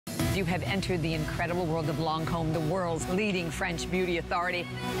You have entered the incredible world of Lancome, the world's leading French beauty authority.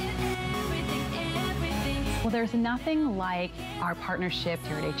 Well, there's nothing like our partnership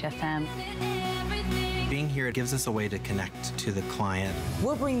here at HSN. Being here gives us a way to connect to the client.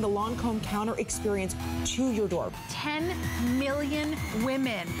 We're bringing the Lancome counter experience to your door. 10 million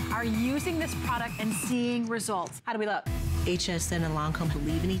women are using this product and seeing results. How do we look? HSN and Lancome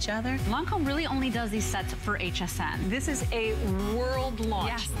believe in each other. Lancome really only does these sets for HSN. This is a world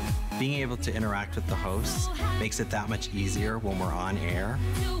launch. Yes. Being able to interact with the hosts makes it that much easier when we're on air.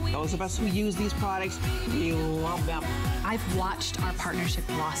 Those of us who use these products, we love them. I've watched our partnership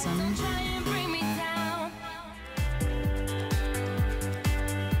blossom.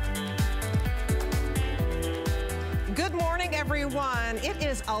 Good morning, everyone. It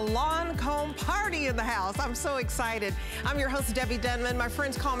is a Lancome party in the house. I'm so excited. I'm your host, Debbie Denman. My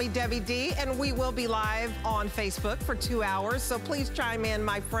friends call me Debbie D, and we will be live on Facebook for 2 hours, so please chime in,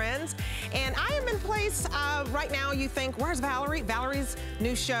 my friends. And I am in place right now. You think, where's Valerie? Valerie's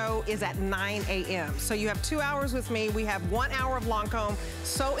new show is at 9 a.m. So you have 2 hours with me. We have 1 hour of Lancome.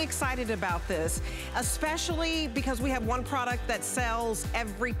 So excited about this, especially because we have one product that sells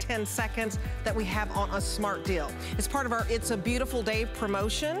every 10 seconds that we have on a smart deal. It's part of our It's a Beautiful Day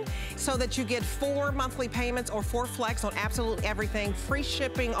promotion, so that you get 4 monthly payments or 4 flex on absolutely everything, free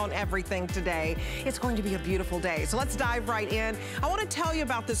shipping on everything today. It's going to be a beautiful day. So let's dive right in. I want to tell you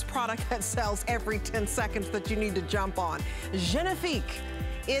about this product that sells every 10 seconds that you need to jump on. Genifique.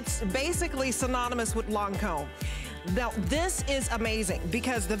 It's basically synonymous with Lancome. Now, this is amazing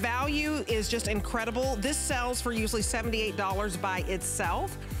because the value is just incredible. This sells for usually $78 by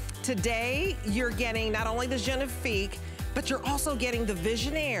itself. Today, you're getting not only the Genifique, but you're also getting the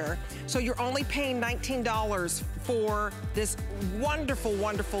Visionaire. So you're only paying $19 for this wonderful,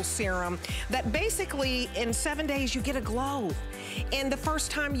 wonderful serum that basically in 7 days you get a glow. And the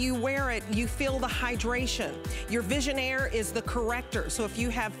first time you wear it, you feel the hydration. Your Visionaire is the corrector. So if you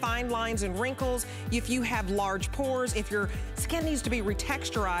have fine lines and wrinkles, if you have large pores, if your skin needs to be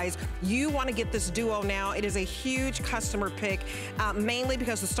retexturized, you want to get this duo now. It is a huge customer pick, mainly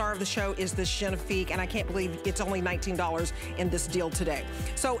because the star of the show is this Genifique, and I can't believe it's only $19 in this deal today.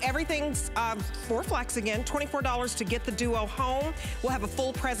 So everything's for flex again, $24 to get the duo home. We'll have a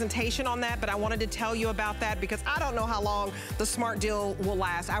full presentation on that, but I wanted to tell you about that because I don't know how long the smart deal will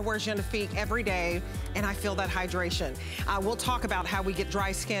last. I wear Genifique every day, and I feel that hydration. We'll talk about how we get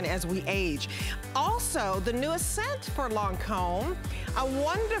dry skin as we age. Also, the newest scent for Lancome, a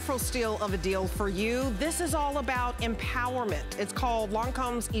wonderful steal of a deal for you. This is all about empowerment. It's called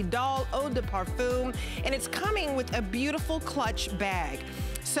Lancome's Idole Eau de Parfum, and it's coming with a beautiful clutch bag.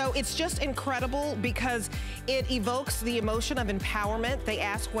 So it's just incredible because it evokes the emotion of empowerment. They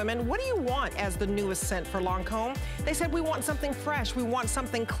asked women, what do you want as the newest scent for Lancome? They said, we want something fresh. We want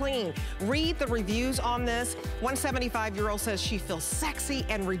something clean. Read the reviews on this. One 75-year-old says she feels sexy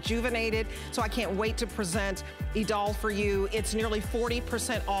and rejuvenated. So I can't wait to present Idole for you. It's nearly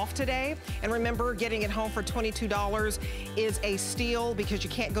 40% off today. And remember, getting it home for $22 is a steal because you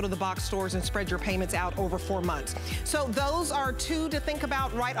can't go to the box stores and spread your payments out over 4 months. So those are 2 to think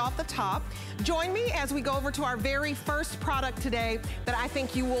about right off the top. Join me as we go over to our very first product today that I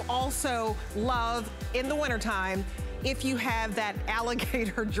think you will also love in the wintertime if you have that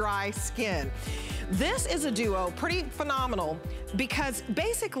alligator dry skin. This is a duo, pretty phenomenal, because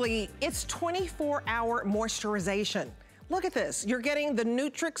basically it's 24-hour moisturization. Look at this. You're getting the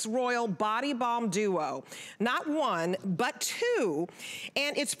Nutrix Royal Body Balm Duo. Not 1, but 2.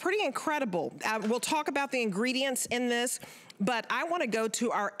 And it's pretty incredible. We'll talk about the ingredients in this, but I want to go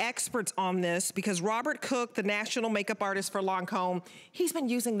to our experts on this because Robert Cook, the national makeup artist for Lancome, he's been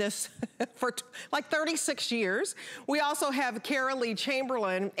using this for like 36 years. We also have Cara Lee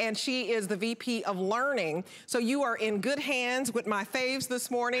Chamberlain, and she is the VP of Learning. So you are in good hands with my faves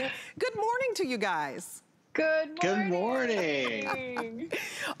this morning. Good morning to you guys. Good morning. Good morning.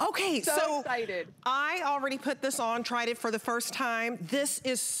 Okay, so excited. I already put this on, tried it for the first time. This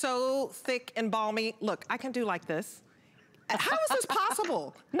is so thick and balmy. Look, I can do like this. How is this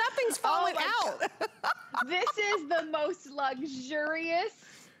possible? Nothing's falling out. This is the most luxurious,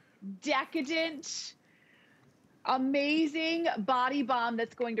 decadent, amazing body balm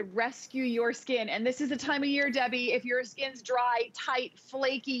that's going to rescue your skin. And this is the time of year, Debbie, if your skin's dry, tight,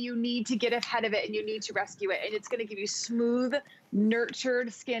 flaky, you need to get ahead of it and you need to rescue it. And it's going to give you smooth,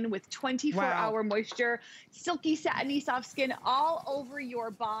 nurtured skin with 24-hour moisture, silky, satiny, soft skin all over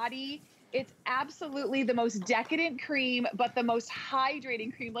your body. It's absolutely the most decadent cream, but the most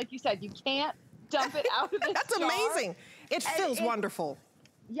hydrating cream. Like you said, you can't dump it out of this That's jar. amazing. It feels wonderful.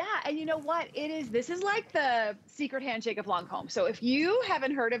 Yeah, and you know what? This is like the secret handshake of Lancome. So if you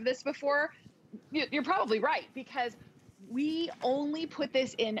haven't heard of this before, you're probably right, because we only put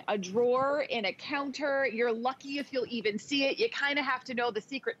this in a drawer, in a counter. You're lucky if you'll even see it. You kind of have to know the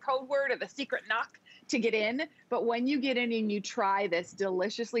secret code word or the secret knock to get in. But when you get in and you try this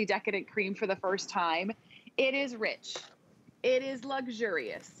deliciously decadent cream for the first time, it is rich. It is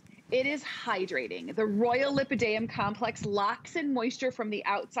luxurious. It is hydrating. The Royal Lipidem Complex locks in moisture from the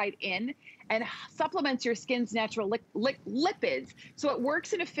outside in and supplements your skin's natural lipids, so it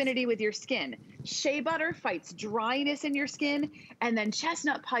works in affinity with your skin. Shea butter fights dryness in your skin, and then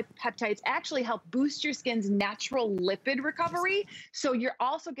chestnut peptides actually help boost your skin's natural lipid recovery, so you're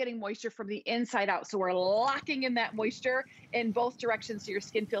also getting moisture from the inside out. So we're locking in that moisture in both directions so your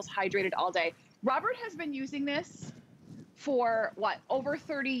skin feels hydrated all day. Robert has been using this for what, over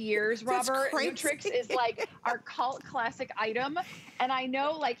 30 years, Robert? Nutrix is like our cult classic item. And I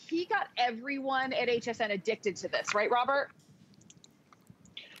know like he got everyone at HSN addicted to this, right, Robert?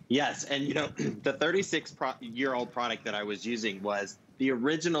 Yes, and you know, the 36-year-old product that I was using was the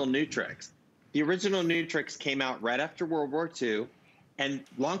original Nutrix. The original Nutrix came out right after World War II, and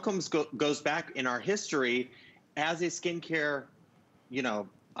Lancome goes back in our history as a skincare, you know,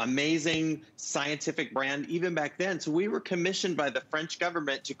 amazing scientific brand even back then. So we were commissioned by the French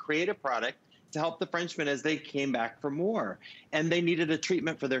government to create a product to help the Frenchmen as they came back from war, and they needed a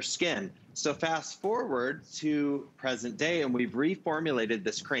treatment for their skin. So fast forward to present day, and we've reformulated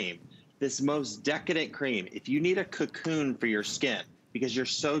this cream, this most decadent cream. If you need a cocoon for your skin because you're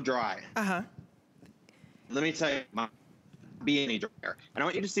so dry, let me tell you, be any drier. And I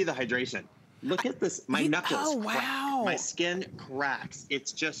want you to see the hydration. Look at this, my knuckles. Oh, wow. My skin cracks.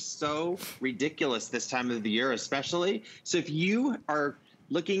 It's just so ridiculous this time of the year, especially. So if you are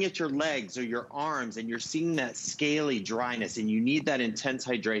looking at your legs or your arms and you're seeing that scaly dryness and you need that intense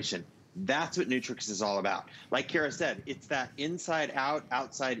hydration, that's what Nutrix is all about. Like Kara said, it's that inside out,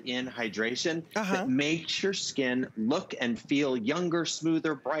 outside in hydration that makes your skin look and feel younger,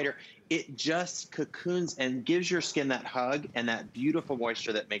 smoother, brighter. It just cocoons and gives your skin that hug and that beautiful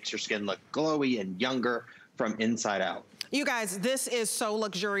moisture that makes your skin look glowy and younger from inside out. You guys, this is so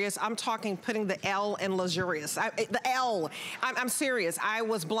luxurious. I'm talking putting the L in luxurious. The L. I'm serious. I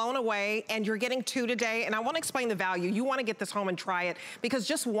was blown away, and you're getting 2 today, and I want to explain the value. You want to get this home and try it, because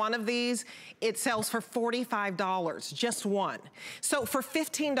just one of these, it sells for $45, just one. So for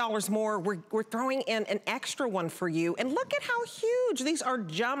 $15 more, we're throwing in an extra one for you, and look at how huge. These are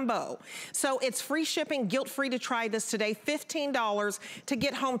jumbo. So it's free shipping, guilt-free to try this today, $15 to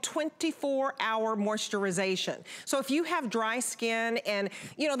get home 24-hour moisturization. So if you have dry skin, and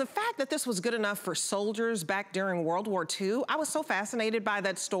you know, the fact that this was good enough for soldiers back during World War II, I was so fascinated by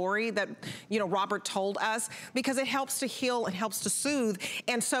that story that, you know, Robert told us, because it helps to heal, it helps to soothe,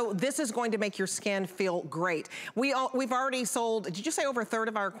 and so this is going to make your skin feel great. We've already sold, did you say over 1/3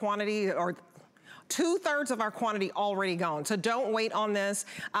 of our quantity, or 2/3 of our quantity already gone. So don't wait on this,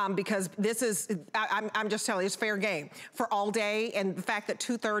 because this is, I'm just telling you, it's fair game for all day. And the fact that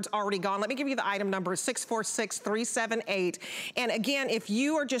 2/3 already gone. Let me give you the item number, 646378. And again, if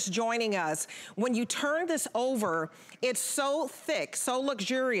you are just joining us, when you turn this over, it's so thick, so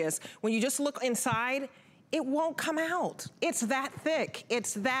luxurious. When you just look inside, it won't come out. It's that thick.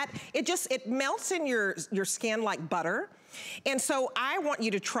 It's that, it melts in your skin like butter. And so I want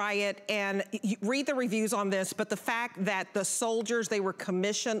you to try it and read the reviews on this, but the fact that the soldiers, they were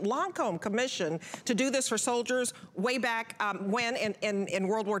commissioned, Lancome commissioned to do this for soldiers way back when in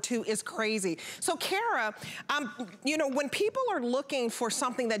World War II is crazy. So Kara, you know, when people are looking for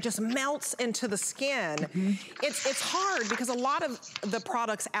something that just melts into the skin, it's hard, because a lot of the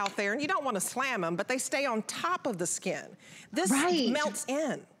products out there, and you don't want to slam them, but they stay on top of the skin. This melts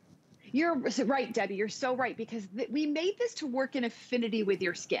in. You're right, Debbie, you're so right, because we made this to work in affinity with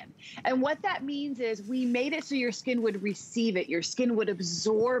your skin. And what that means is we made it so your skin would receive it, your skin would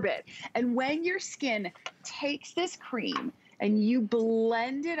absorb it. And when your skin takes this cream and you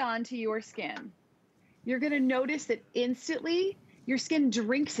blend it onto your skin, you're gonna notice that instantly your skin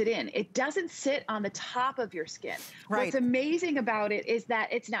drinks it in. It doesn't sit on the top of your skin. Right. What's amazing about it is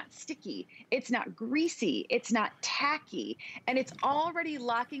that it's not sticky, it's not greasy, it's not tacky, and it's already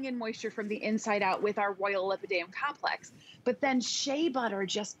locking in moisture from the inside out with our Royal Lipidem Complex. But then shea butter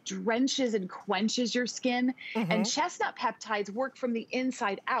just drenches and quenches your skin, and chestnut peptides work from the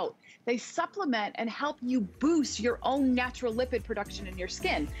inside out. They supplement and help you boost your own natural lipid production in your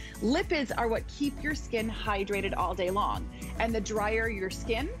skin. Lipids are what keep your skin hydrated all day long. And the drier your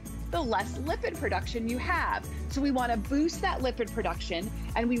skin, the less lipid production you have. So we want to boost that lipid production,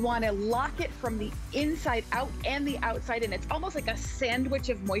 and we want to lock it from the inside out and the outside in. It's almost like a sandwich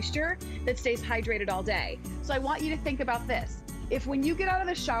of moisture that stays hydrated all day. So I want you to think about this. If when you get out of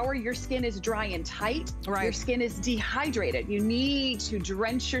the shower, your skin is dry and tight, your skin is dehydrated. You need to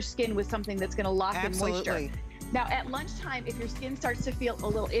drench your skin with something that's going to lock in moisture. Now at lunchtime, if your skin starts to feel a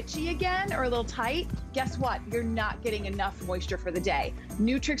little itchy again or a little tight, guess what? You're not getting enough moisture for the day.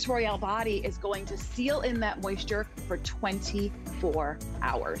 Nutrix Royale Body is going to seal in that moisture for 24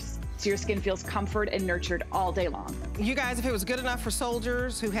 hours. So your skin feels comfort and nurtured all day long. You guys, if it was good enough for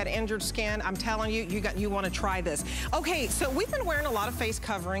soldiers who had injured skin, I'm telling you, you want to try this. Okay, so we've been wearing a lot of face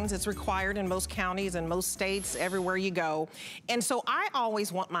coverings. It's required in most counties and most states, everywhere you go. And so I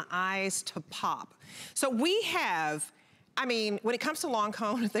always want my eyes to pop. So we have, I mean, when it comes to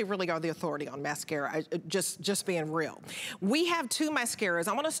Lancome, they really are the authority on mascara, just being real. We have two mascaras.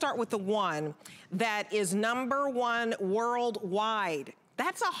 I want to start with the one that is #1 worldwide.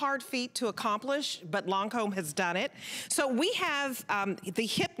 That's a hard feat to accomplish, but Lancome has done it. So we have the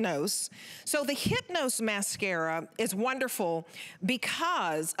Hypnos. So the Hypnos mascara is wonderful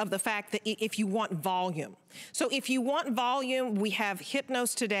because of the fact that if you want volume. So if you want volume, we have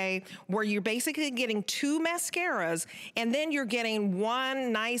Hypnos today, where you're basically getting 2 mascaras, and then you're getting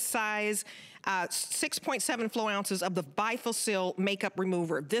one nice size 6.7 flow ounces of the Bifocil makeup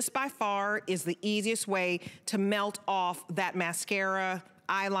remover. This by far is the easiest way to melt off that mascara,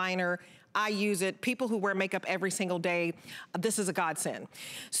 eyeliner. I use it. People who wear makeup every single day, this is a godsend.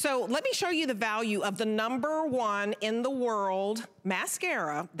 So let me show you the value of the #1 in the world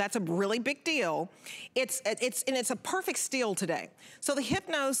mascara. That's a really big deal. It's a perfect steal today. So the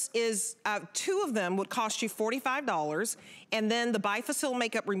Hypnos is, 2 of them would cost you $45, and then the Bifocil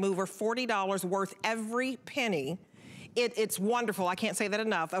makeup remover, $40 worth every penny. It's wonderful, I can't say that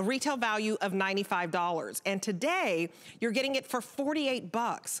enough. A retail value of $95. And today, you're getting it for 48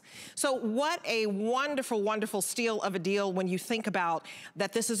 bucks. So what a wonderful, wonderful steal of a deal when you think about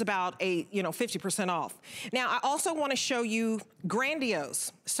that this is about a, 50% off. Now, I also wanna show you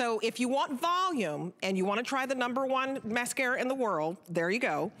Grandiose. So if you want volume and you wanna try the #1 mascara in the world, there you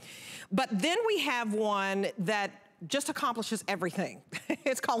go. But then we have one that just accomplishes everything.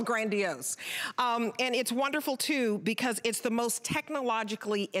 It's called Grandiose. And it's wonderful too, because it's the most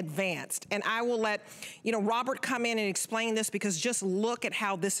technologically advanced. And I will let, Robert come in and explain this, because just look at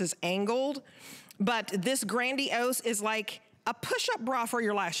how this is angled. But this Grandiose is like a push-up bra for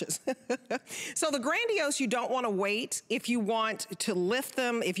your lashes. So the Grandiose, you don't want to wait if you want to lift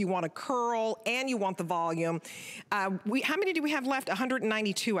them, if you want to curl, and you want the volume. How many do we have left?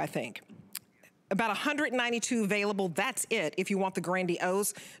 192, I think. About 192 available, that's it if you want the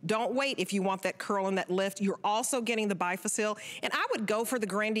Grandiose. Don't wait if you want that curl and that lift. You're also getting the Bifocil. And I would go for the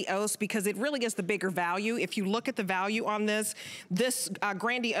Grandiose because it really is the bigger value. If you look at the value on this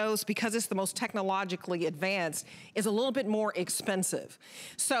Grandiose, because it's the most technologically advanced, is a little bit more expensive.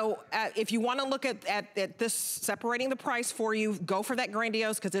 So if you wanna look at this separating the price for you, go for that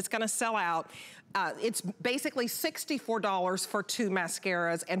Grandiose because it's gonna sell out. It's basically $64 for 2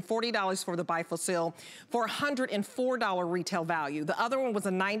 mascaras and $40 for the Bifocil for $104 retail value. The other one was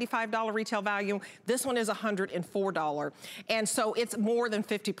a $95 retail value. This one is $104. And so it's more than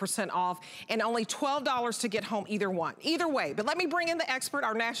 50% off and only $12 to get home either one. Either way, but let me bring in the expert,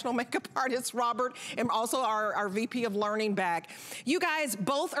 our national makeup artist, Robert, and also our VP of Learning back. You guys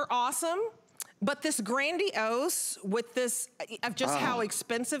both are awesome. But this Grandiose with this, of just how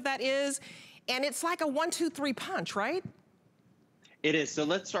expensive that is, and it's like a 1, 2, 3 punch, right? It is. So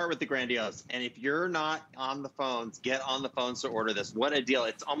let's start with the Grandiose. And if you're not on the phones, get on the phones to order this. What a deal.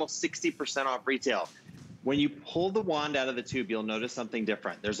 It's almost 60% off retail. When you pull the wand out of the tube, you'll notice something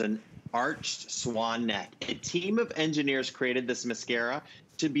different. There's an arched swan neck. A team of engineers created this mascara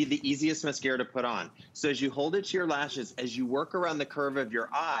to be the easiest mascara to put on. So as you hold it to your lashes, as you work around the curve of your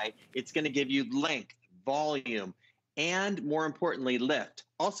eye, it's going to give you length, volume, and more importantly, lift.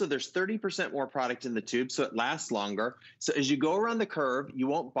 Also, there's 30% more product in the tube, so it lasts longer. So as you go around the curve, you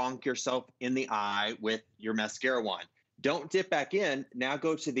won't bonk yourself in the eye with your mascara wand. Don't dip back in. Now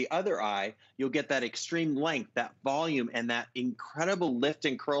go to the other eye. You'll get that extreme length, that volume, and that incredible lift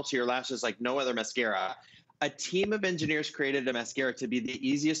and curl to your lashes like no other mascara. A team of engineers created a mascara to be the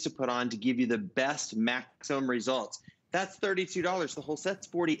easiest to put on to give you the best maximum results. That's $32. The whole set's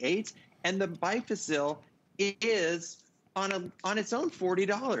 $48, and the Bifocil is on its own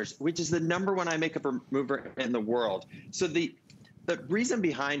 $40, which is the #1 eye makeup remover in the world. So the reason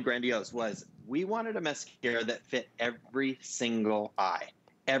behind Grandiose was we wanted a mascara that fit every single eye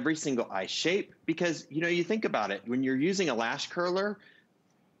shape, because you think about it, when you're using a lash curler,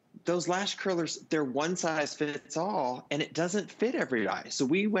 those lash curlers, they're one size fits all, and it doesn't fit every eye. So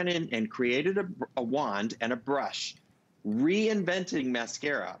we went in and created a wand and a brush, reinventing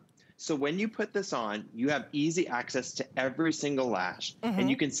mascara. So when you put this on, you have easy access to every single lash.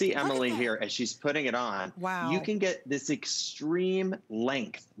 And you can see Emily here as she's putting it on. Wow. You can get this extreme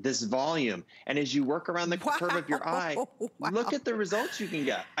length, this volume. And as you work around the curve of your eye, look at the results you can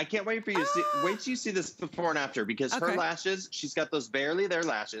get. I can't wait for you to see. Wait till you see this before and after, because her lashes, she's got those barely there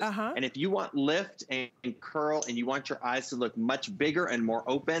lashes. And if you want lift and curl and you want your eyes to look much bigger and more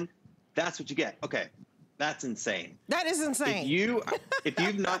open, that's what you get. Okay. That's insane. That is insane. If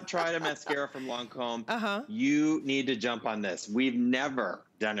you've not tried a mascara from Lancome, you need to jump on this. We've never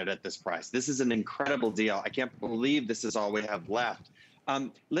done it at this price. This is an incredible deal. I can't believe this is all we have left.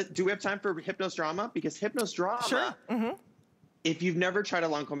 Do we have time for Hypnos Drama? Because Hypnos Drama, if you've never tried a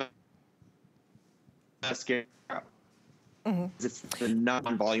Lancome mascara, it's the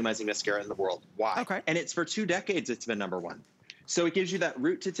non-volumizing mascara in the world. Why? And it's for 2 decades it's been #1. So it gives you that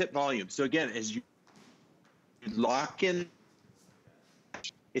root to tip volume. So again, as you lock in,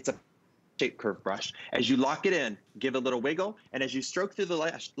 it's a shape curve brush. As you lock it in, give a little wiggle, and as you stroke through the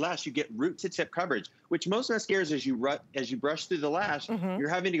lash, you get root to tip coverage, which most mascaras, as you brush through the lash, you're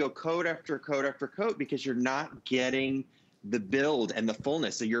having to go coat after coat after coat because you're not getting the build and the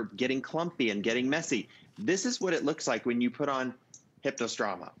fullness. So you're getting clumpy and getting messy. This is what it looks like when you put on Hypnos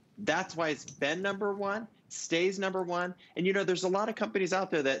Drama. That's why it's been #1, stays #1. And you know, there's a lot of companies out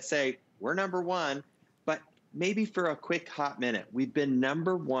there that say, we're #1, but maybe for a quick hot minute. We've been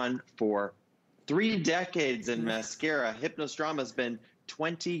 #1 for 3 decades in mascara. Hypnos Drama's been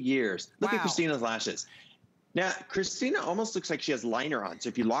 20 years. Look at Christina's lashes. Now, Christina almost looks like she has liner on. So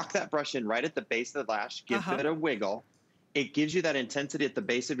if you lock that brush in right at the base of the lash, give it a wiggle, it gives you that intensity at the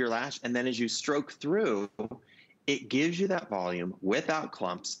base of your lash. And then as you stroke through, it gives you that volume without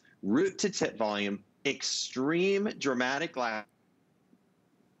clumps, root to tip volume, extreme dramatic lashes.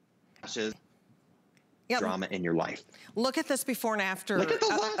 Drama in your life. Look at this before and after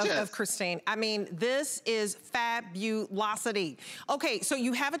of Christine. I mean, this is fabulosity. Okay, so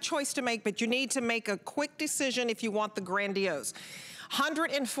you have a choice to make, but you need to make a quick decision if you want the grandiose.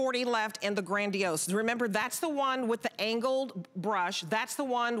 140 left in the grandiose. Remember, that's the one with the angled brush. That's the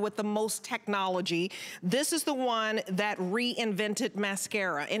one with the most technology. This is the one that reinvented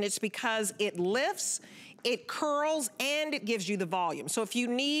mascara, and it's because it lifts, it curls, and it gives you the volume. So if you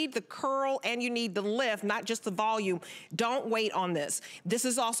need the curl and you need the lift, not just the volume, don't wait on this. This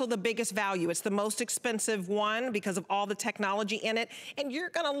is also the biggest value. It's the most expensive one because of all the technology in it, and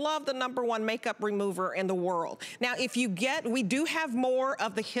you're gonna love the #1 makeup remover in the world. Now, we do have more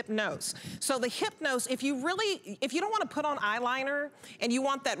of the Hypnos. So the Hypnos, if you don't wanna put on eyeliner and you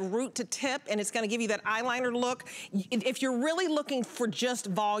want that root to tip and it's gonna give you that eyeliner look, if you're really looking for just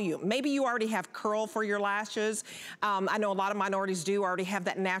volume, maybe you already have curl for your lashes. I know a lot of minorities do already have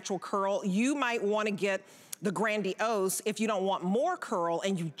that natural curl. You might want to get the grandiose if you don't want more curl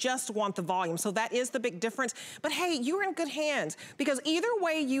and you just want the volume. So that is the big difference. But hey, you're in good hands because either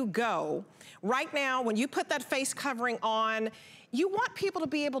way you go, right now when you put that face covering on, you want people to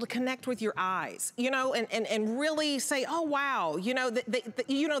be able to connect with your eyes, you know, and really say, oh, wow, you know,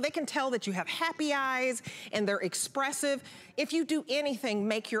 they can tell that you have happy eyes and they're expressive. If you do anything,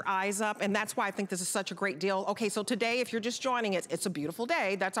 make your eyes up, and that's why I think this is such a great deal. Okay, so today, if you're just joining us, it's a beautiful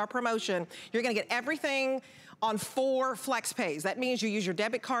day. That's our promotion. You're gonna get everything on 4 flex pays. That means you use your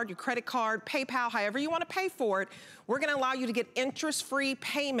debit card, your credit card, PayPal, however you want to pay for it. We're going to allow you to get interest-free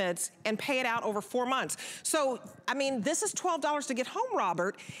payments and pay it out over 4 months. So, I mean, this is $12 to get home,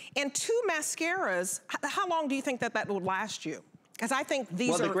 Robert, and 2 mascaras. How long do you think that would last you? Because I think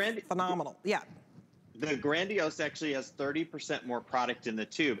these are phenomenal. Yeah. The grandiose actually has 30% more product in the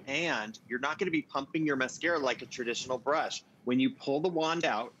tube, and you're not going to be pumping your mascara like a traditional brush. When you pull the wand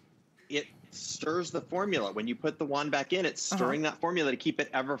out, it stirs the formula. When you put the wand back in, it's stirring that formula to keep it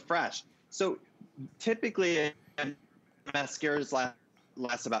ever fresh. So typically mascaras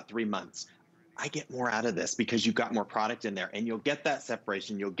last about 3 months. I get more out of this because you've got more product in there, and you'll get that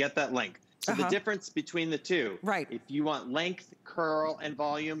separation, you'll get that length. So the difference between the two, if you want length, curl, and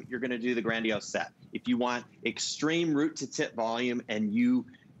volume, you're gonna do the grandiose set. If you want extreme root to tip volume and you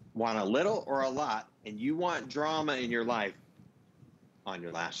want a little or a lot, and you want drama in your life, on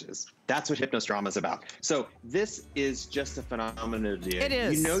your lashes. That's what Hypnos Drama is about. So this is just a phenomenal deal. It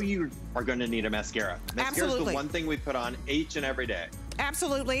is. You know you are going to need a mascara. Mascara is the one thing we put on each and every day.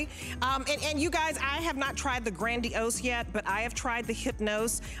 Absolutely. And you guys, I have not tried the Grandiose yet, but I have tried the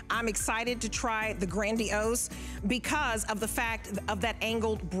Hypnose. I'm excited to try the Grandiose because of the fact of that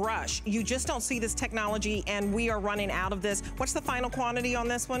angled brush. You just don't see this technology, and we are running out of this. What's the final quantity on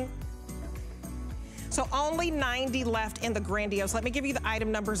this one? So only 90 left in the Grandiose. Let me give you the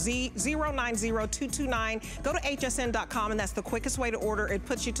item number Z090229. Go to hsn.com, and that's the quickest way to order. It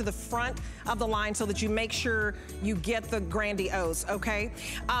puts you to the front of the line so that you make sure you get the Grandiose, okay?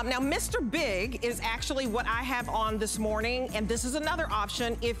 Now, Mr. Big is actually what I have on this morning, and this is another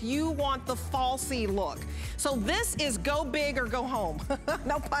option if you want the falsy look. So this is go big or go home.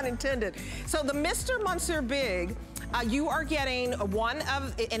 No pun intended. So the Mr. Monsieur Big, you are getting one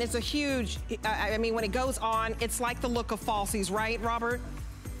of, and it's a huge, I mean, when it goes on, it's like the look of falsies, right, Robert?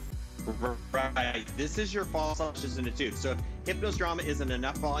 Right. This is your false lashes in a tube. So if Hypnose Drama isn't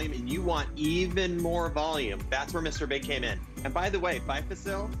enough volume and you want even more volume, that's where Mr. Big came in. And by the way,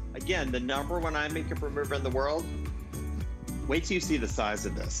 Bifacil, again, the #1 eye makeup remover in the world. Wait till you see the size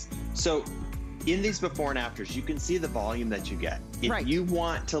of this. So in these before and afters, you can see the volume that you get. If you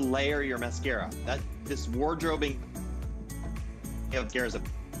want to layer your mascara, this wardrobing mascara,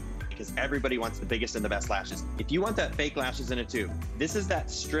 because everybody wants the biggest and the best lashes. If you want that fake lashes in a tube, this is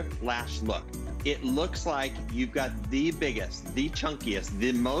that strip lash look. It looks like you've got the biggest, the chunkiest,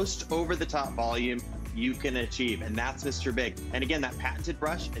 the most over-the-top volume you can achieve, and that's Mr. Big. And again, that patented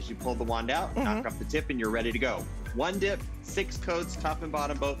brush, as you pull the wand out, knock off the tip, and you're ready to go. One dip, 6 coats, top and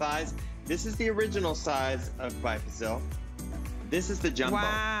bottom, both eyes. This is the original size of Bifacil. This is the jumbo.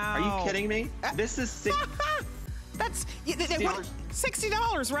 Wow. Are you kidding me? This is That's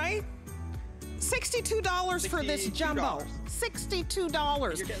 $60, right? $62 for this jumbo.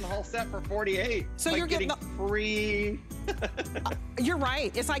 $62. You're getting the whole set for $48. So like you're getting free. You're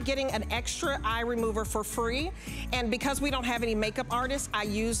right. It's like getting an extra eye remover for free. And because we don't have any makeup artists, I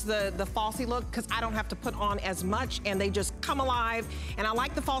use the falsy look because I don't have to put on as much, and they just come alive. And I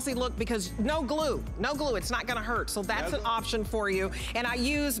like the falsy look because no glue. It's not gonna hurt. So that's an option for you. And I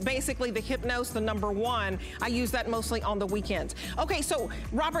use basically the Hypnose, the #1. I use that mostly on the weekends. Okay, so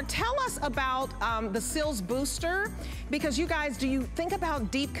Robert, tell us about the Cils Booster, because you guys, do you think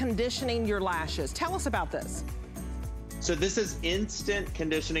about deep conditioning your lashes? Tell us about this. So this is instant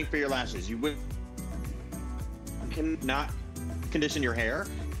conditioning for your lashes. You would cannot condition your hair,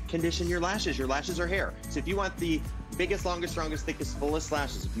 condition your lashes. Your lashes are hair. So if you want the biggest, longest, strongest, thickest, fullest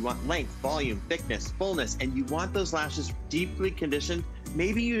lashes, if you want length, volume, thickness, fullness, and you want those lashes deeply conditioned,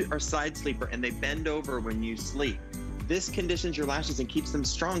 maybe you are a side sleeper and they bend over when you sleep. This conditions your lashes and keeps them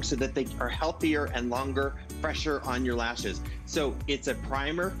strong so that they are healthier and longer, fresher on your lashes. So it's a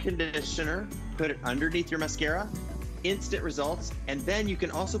primer conditioner, put it underneath your mascara, instant results, and then you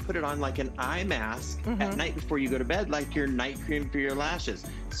can also put it on like an eye mask at night before you go to bed, like your night cream for your lashes.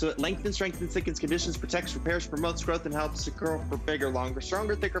 So it lengthens, strengthens, thickens, conditions, protects, repairs, promotes growth, and helps to grow for bigger, longer,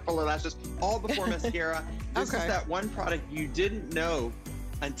 stronger, thicker, fuller lashes, all before mascara. This is that one product you didn't know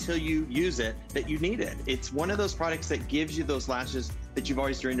until you use it that you need it. It's one of those products that gives you those lashes that you've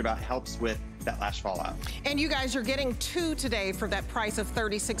always dreamed about, helps with that lash fallout. And you guys are getting 2 today for that price of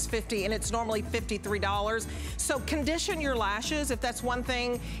 $36.50, and it's normally $53. So condition your lashes if that's one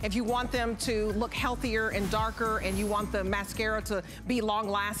thing. If you want them to look healthier and darker, and you want the mascara to be long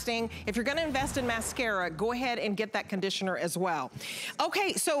lasting, if you're gonna invest in mascara, go ahead and get that conditioner as well.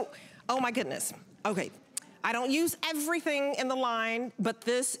 Okay, so, oh my goodness. Okay. I don't use everything in the line, but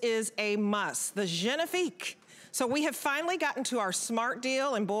this is a must, the Genifique. So we have finally gotten to our smart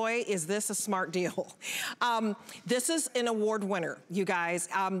deal, and boy, is this a smart deal. This is an award winner, you guys.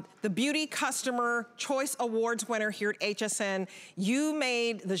 The Beauty Customer Choice Awards winner here at HSN. You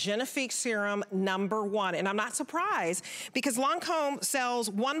made the Genifique Serum #1, and I'm not surprised because Lancome sells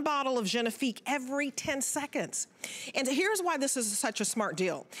 1 bottle of Genifique every 10 seconds. And here's why this is such a smart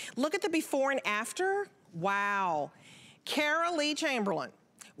deal. Look at the before and after. Wow. Cara Lee Chamberlain,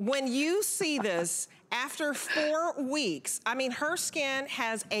 when you see this after 4 weeks, I mean, her skin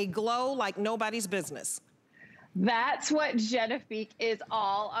has a glow like nobody's business. That's what Genifique is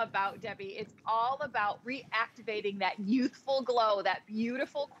all about, Debbie. It's all about reactivating that youthful glow, that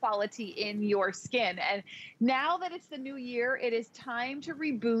beautiful quality in your skin. And now that it's the new year, it is time to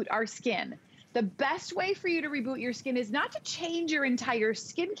reboot our skin. The best way for you to reboot your skin is not to change your entire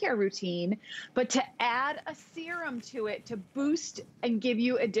skincare routine, but to add a serum to it to boost and give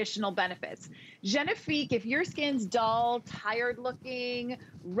you additional benefits. Genifique, if your skin's dull, tired looking,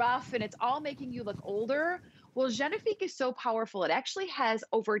 rough, and it's all making you look older, well, Genifique is so powerful. It actually has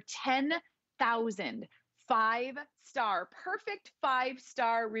over 10,000 5-star, perfect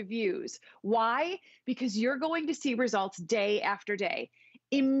 5-star reviews. Why? Because you're going to see results day after day.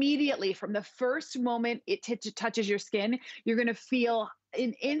 Immediately from the first moment it touches your skin, you're going to feel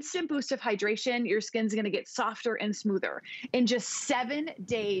an instant boost of hydration. Your skin's going to get softer and smoother. In just 7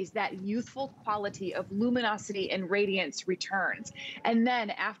 days, that youthful quality of luminosity and radiance returns. And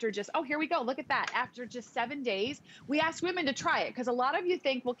then after just, oh, here we go. Look at that. After just 7 days, we ask women to try it because a lot of you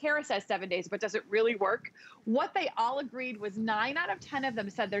think, well, Kara says 7 days, but does it really work? What they all agreed was 9 out of 10 of them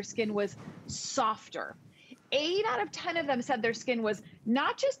said their skin was softer. 8 out of 10 of them said their skin was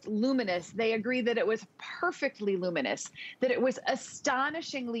not just luminous, they agreed that it was perfectly luminous, that it was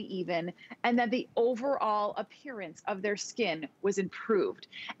astonishingly even, and that the overall appearance of their skin was improved.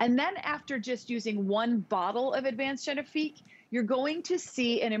 And then after just using 1 bottle of Advanced Genifique, you're going to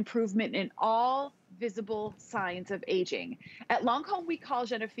see an improvement in all visible signs of aging. At Lancome, we call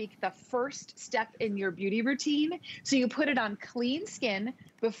Genifique the first step in your beauty routine. So you put it on clean skin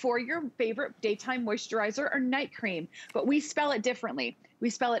before your favorite daytime moisturizer or night cream, but we spell it differently.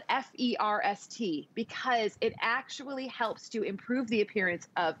 We spell it F-E-R-S-T because it actually helps to improve the appearance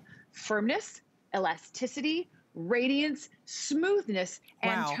of firmness, elasticity, radiance, smoothness,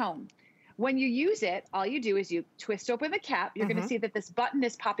 and tone. When you use it, all you do is you twist open the cap. You're going to see that this button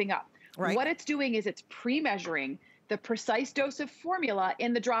is popping up. Right. What it's doing is it's pre-measuring the precise dose of formula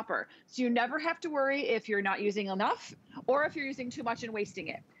in the dropper. So you never have to worry if you're not using enough or if you're using too much and wasting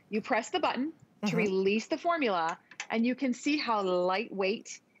it. You press the button to release the formula, and you can see how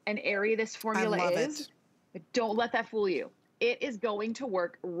lightweight and airy this formula is. But don't let that fool you. It is going to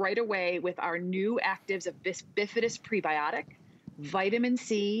work right away with our new actives of this bifidus prebiotic, vitamin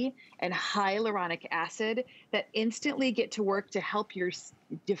C, and hyaluronic acid that instantly get to work to help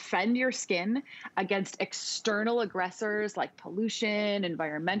defend your skin against external aggressors like pollution,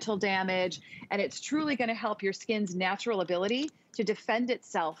 environmental damage, and it's truly going to help your skin's natural ability to defend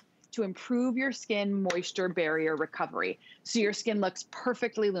itself to improve your skin moisture barrier recovery. So your skin looks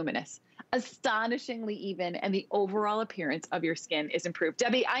perfectly luminous, astonishingly even, and the overall appearance of your skin is improved.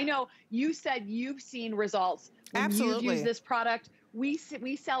 Debbie, I know you said you've seen results when you've used this product. We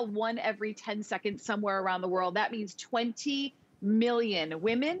sell 1 every 10 seconds somewhere around the world. That means 20 million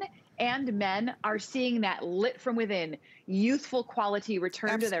women and men are seeing that lit from within, youthful quality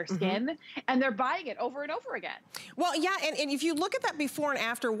return to their skin, and they're buying it over and over again. Well, yeah, and if you look at that before and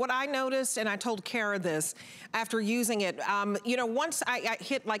after, what I noticed, and I told Kara this after using it, you know, once I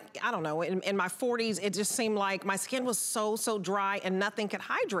hit, like, I don't know, in my 40s, it just seemed like my skin was so dry and nothing could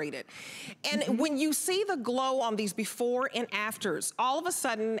hydrate it. And when you see the glow on these before and afters, all of a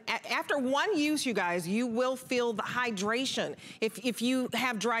sudden, after 1 use, you guys, you will feel the hydration. If you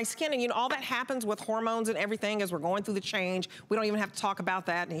have dry skin, and you know, all that happens with hormones and everything as we're going through the change. We don't even have to talk about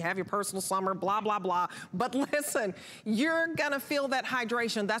that, and you have your personal summer, blah, blah, blah. But listen, you're gonna feel that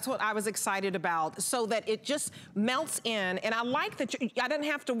hydration. That's what I was excited about, so that it just melts in. And I like that I didn't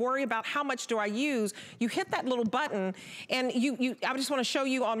have to worry about how much do I use. You hit that little button, and I just wanna show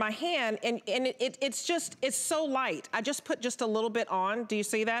you on my hand, and it's so light. I just put just a little bit on. Do you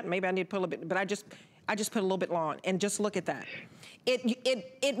see that? Maybe I need to put a little bit, but I just put a little bit on, and just look at that.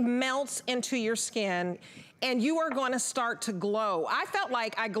 It melts into your skin, and you are going to start to glow. I felt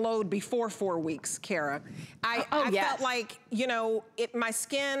like I glowed before 4 weeks, Kara. I felt like, you know, my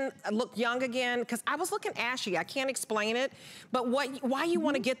skin looked young again, because I was looking ashy. I can't explain it, but why you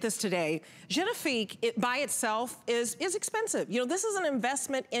want to get this today, Genifique, by itself is expensive. You know, this is an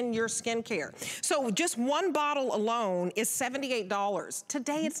investment in your skincare. So just 1 bottle alone is $78.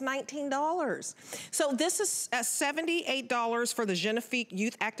 Today it's $19. So this is $78 for the Genifique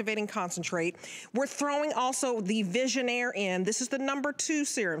Youth Activating Concentrate. We're throwing also the Visionaire in. This is the #2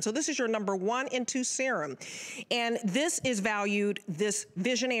 serum. So this is your #1 and 2 serum. And this is valued, this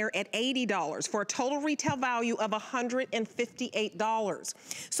Visionaire, at $80 for a total retail value of $158.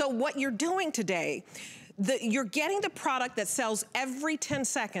 So what you're doing today, you're getting the product that sells every 10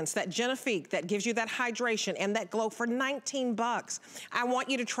 seconds, that Genifique, that gives you that hydration and that glow for 19 bucks. I want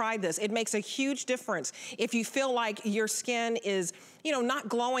you to try this. It makes a huge difference if you feel like your skin is, you know, not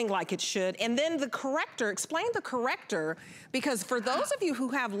glowing like it should. And then the corrector, explain the corrector, because for those of you who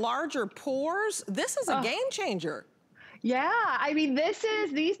have larger pores, this is a game changer. Yeah, I mean, this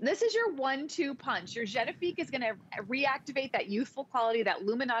is your 1-2 punch. Your Genifique is going to reactivate that youthful quality, that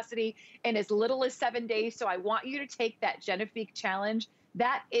luminosity, in as little as 7 days. So I want you to take that Genifique challenge.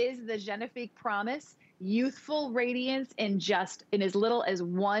 That is the Genifique promise. Youthful radiance in as little as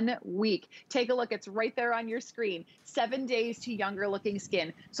 1 week. Take a look, it's right there on your screen. 7 days to younger looking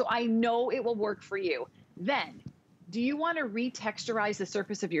skin. So I know it will work for you. Then Do you want to retexturize the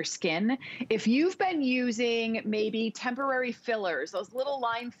surface of your skin? If you've been using maybe temporary fillers, those little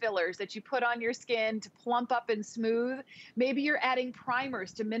line fillers that you put on your skin to plump up and smooth, maybe you're adding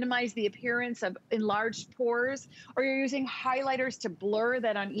primers to minimize the appearance of enlarged pores, or you're using highlighters to blur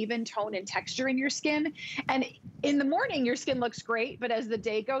that uneven tone and texture in your skin. And in the morning, your skin looks great, but as the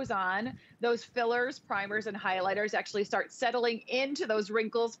day goes on, those fillers, primers, and highlighters actually start settling into those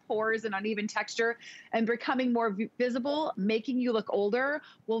wrinkles, pores, and uneven texture and becoming more visible, making you look older.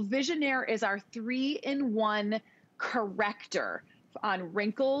 Well, Visionaire is our 3-in-1 corrector on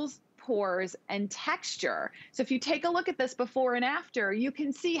wrinkles, pores, and texture. So if you take a look at this before and after, you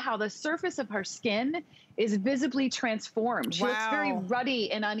can see how the surface of her skin is visibly transformed. She looks very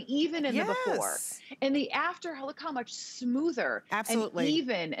ruddy and uneven in the before. In the after, look how much smoother and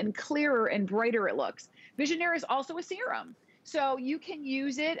even and clearer and brighter it looks. Visionaire is also a serum. So you can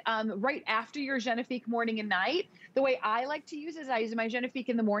use it right after your Genifique morning and night. The way I like to use it is I use my Genifique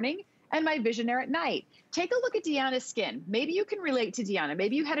in the morning and my Visionaire at night. Take a look at Deanna's skin. Maybe you can relate to Deanna.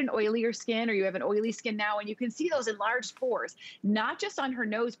 Maybe you had an oilier skin, or you have an oily skin now, and you can see those enlarged pores, not just on her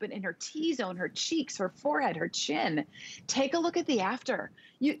nose, but in her T-zone, her cheeks, her forehead, her chin. Take a look at the after.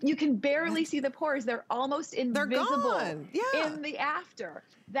 You can barely see the pores. They're almost invisible in the after.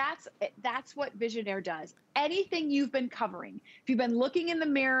 That's what Visionaire does. Anything you've been covering, if you've been looking in the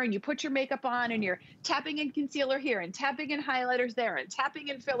mirror and you put your makeup on and you're tapping in concealer here and tapping in highlighters there and tapping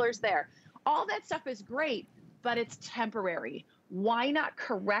in fillers there, all that stuff is great, but it's temporary. Why not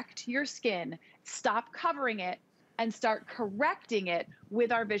correct your skin, stop covering it, and start correcting it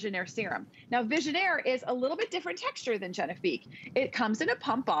with our Visionaire serum? Now, Visionaire is a little bit different texture than Genifique. It comes in a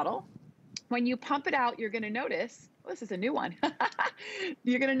pump bottle. When you pump it out, you're going to notice, this is a new one.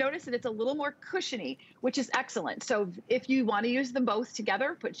 You're going to notice that it's a little more cushiony, which is excellent. So if you want to use them both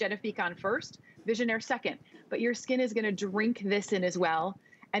together, put Genifique on first, Visionaire second. But your skin is going to drink this in as well.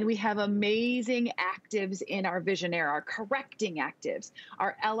 And we have amazing actives in our Visionaire, our correcting actives,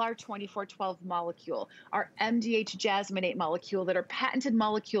 our LR2412 molecule, our MDH jasminate molecule that are patented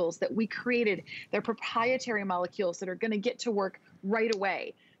molecules that we created. They're proprietary molecules that are going to get to work right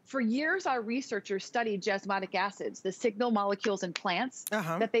away. For years, our researchers studied jasmonic acids, the signal molecules in plants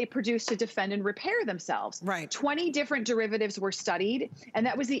that they produce to defend and repair themselves. 20 different derivatives were studied, and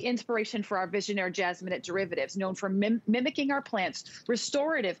that was the inspiration for our Visionaire jasminate derivatives, known for mimicking our plants'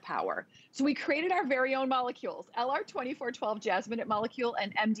 restorative power. So we created our very own molecules, LR2412 jasminate molecule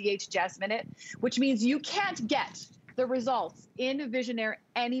and MDH jasminate, which means you can't get the results in Visionaire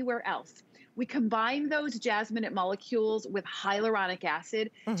anywhere else. We combine those jasminate molecules with hyaluronic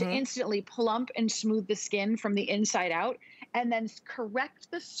acid to instantly plump and smooth the skin from the inside out, and then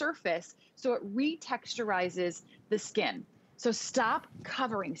correct the surface so it retexturizes the skin. So stop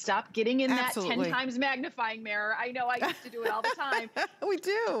covering, stop getting in that 10 times magnifying mirror. I know I used to do it all the time. We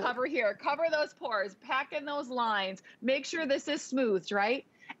do. Cover here, cover those pores, pack in those lines, make sure this is smoothed, right?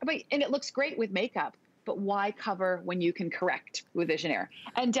 And it looks great with makeup. But why cover when you can correct with Visionaire?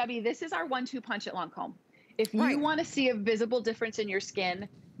 And Debbie, this is our 1-2 punch at Lancome. If you want to see a visible difference in your skin,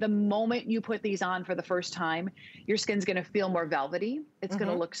 the moment you put these on for the first time, your skin's going to feel more velvety. It's going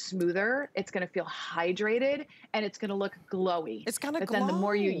to look smoother. It's going to feel hydrated, and it's going to look glowy. It's going to glow. But then the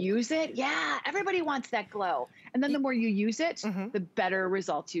more you use it, everybody wants that glow. And then the more you use it, the better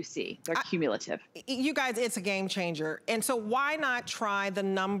results you see. They're cumulative. You guys, it's a game changer. And so why not try the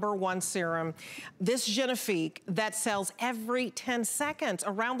 #1 serum, this Genifique, that sells every 10 seconds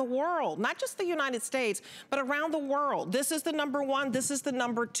around the world, not just the United States, but around the world. This is the #1, this is the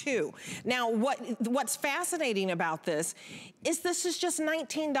 #2. Now, what's fascinating about this is just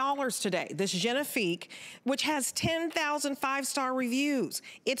 $19 today. This Genifique, which has 10,000 5-star reviews.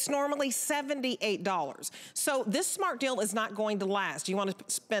 It's normally $78. So this smart deal is not going to last. Do you want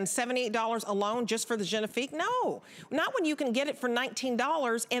to spend $78 alone just for the Genifique? No, not when you can get it for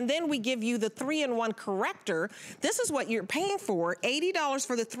 $19, and then we give you the 3-in-1 corrector. This is what you're paying for, $80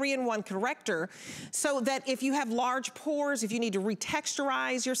 for the 3-in-1 corrector, so that if you have large pores, if you need to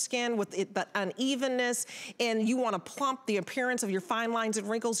retexturize your skin with the unevenness, and you want to plump the appearance of your fine lines and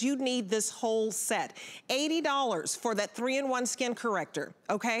wrinkles, you need this whole set. $80 for that 3-in-1 skin corrector,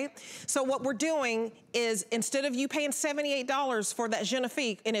 okay? So what we're doing is, instead of you paying $78 for that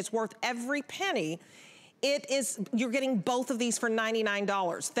Genifique, and it's worth every penny, you're getting both of these for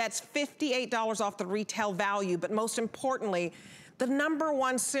 $99. That's $58 off the retail value, but most importantly, the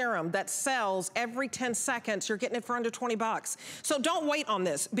 #1 serum that sells every 10 seconds, you're getting it for under 20 bucks. So don't wait on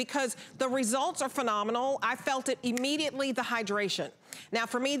this, because the results are phenomenal. I felt it immediately, the hydration. Now,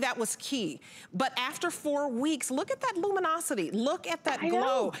 for me, that was key. But after 4 weeks, look at that luminosity. Look at that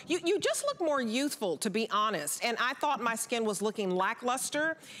glow. You just look more youthful, to be honest. And I thought my skin was looking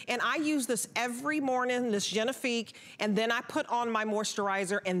lackluster. And I use this every morning, this Genifique, and then I put on my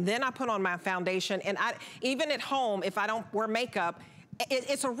moisturizer, and then I put on my foundation. And even at home, if I don't wear makeup,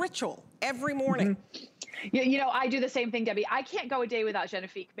 it's a ritual every morning. You know, I do the same thing, Debbie. I can't go a day without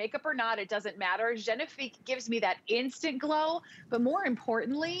Genifique. Makeup or not, it doesn't matter. Genifique gives me that instant glow, but more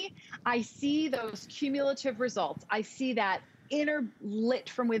importantly, I see those cumulative results. I see that inner lit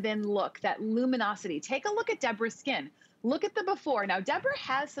from within look, that luminosity. Take a look at Deborah's skin. Look at the before. Now, Deborah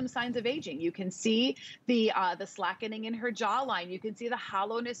has some signs of aging. You can see the slackening in her jawline. You can see the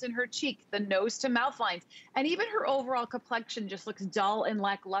hollowness in her cheek, the nose to mouth lines, and even her overall complexion just looks dull and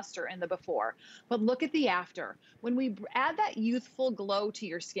lackluster in the before. But look at the after. When we add that youthful glow to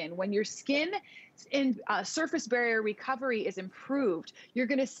your skin, when your skin in surface barrier recovery is improved, you're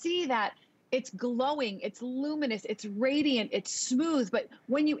going to see that it's glowing, it's luminous, it's radiant, it's smooth. But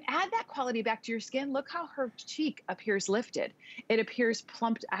when you add that quality back to your skin, look how her cheek appears lifted. It appears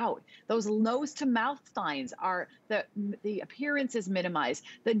plumped out. Those nose to mouth lines are, the appearance is minimized.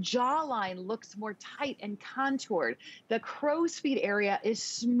 The jawline looks more tight and contoured. The crow's feet area is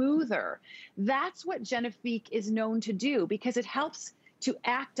smoother. That's what Genifique is known to do, because it helps to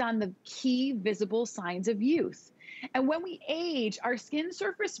act on the key visible signs of youth. And when we age, our skin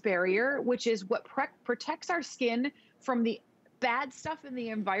surface barrier, which is what protects our skin from the bad stuff in the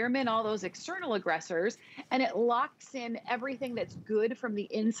environment, all those external aggressors, and it locks in everything that's good from the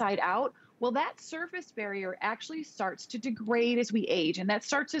inside out, well, that surface barrier actually starts to degrade as we age, and that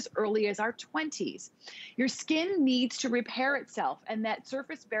starts as early as our 20s. Your skin needs to repair itself, and that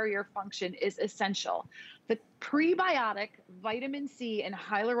surface barrier function is essential. The prebiotic vitamin C and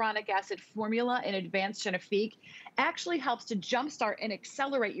hyaluronic acid formula in Advanced Genifique actually helps to jumpstart and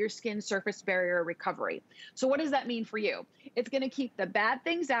accelerate your skin surface barrier recovery. So what does that mean for you? It's going to keep the bad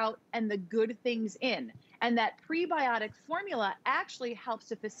things out and the good things in. And that prebiotic formula actually helps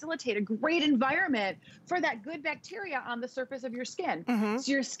to facilitate a great environment for that good bacteria on the surface of your skin. So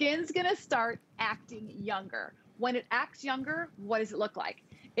your skin's going to start acting younger. When it acts younger, what does it look like?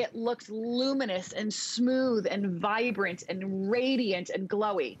 It looks luminous and smooth and vibrant and radiant and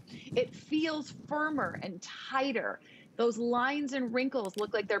glowy. It feels firmer and tighter. Those lines and wrinkles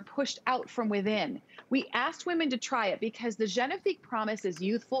look like they're pushed out from within. We asked women to try it because the Genifique promises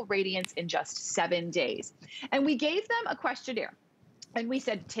youthful radiance in just 7 days. And we gave them a questionnaire. And we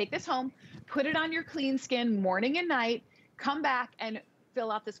said, take this home, put it on your clean skin morning and night, come back and fill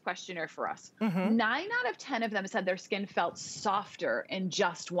out this questionnaire for us. 9 out of 10 of them said their skin felt softer in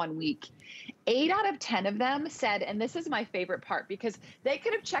just 1 week. 8 out of 10 of them said, and this is my favorite part, because they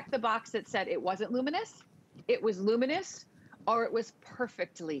could have checked the box that said it wasn't luminous, it was luminous, or it was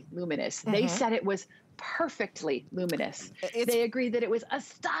perfectly luminous. They said it was perfectly luminous. They agreed that it was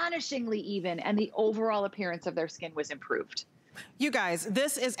astonishingly even, and the overall appearance of their skin was improved. You guys,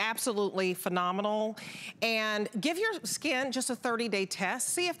 this is absolutely phenomenal. And give your skin just a 30-day test.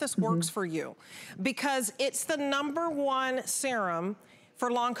 See if this works for you. Because it's the #1 serum for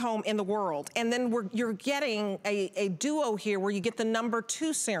Lancome in the world. And then you're getting a duo here where you get the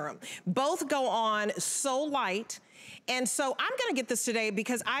 #2 serum. Both go on so light. And so I'm gonna get this today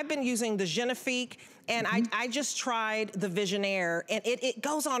because I've been using the Genifique, and I just tried the Visionaire, and it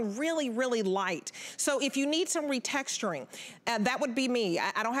goes on really, really light. So if you need some retexturing, that would be me.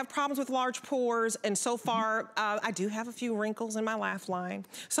 I don't have problems with large pores, and so far, I do have a few wrinkles in my laugh line.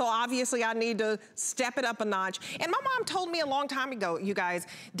 So obviously I need to step it up a notch. And my mom told me a long time ago, you guys,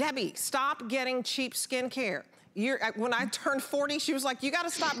 Debbie, stop getting cheap skincare. When I turned 40, she was like, you gotta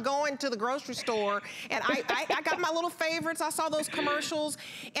stop going to the grocery store. And I got my little favorites. I saw those commercials,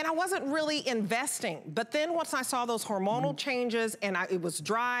 and I wasn't really investing. But then once I saw those hormonal changes, and it was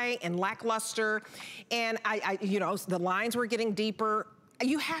dry and lackluster, and you know, the lines were getting deeper,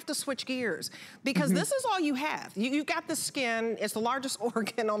 you have to switch gears, because this is all you have. You've got the skin, it's the largest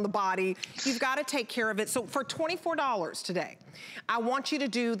organ on the body. You've got to take care of it. So for $24 today, I want you to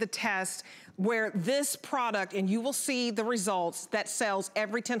do the test where this product, and you will see the results, that sells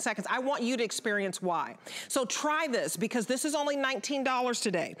every 10 seconds. I want you to experience why. So try this, because this is only $19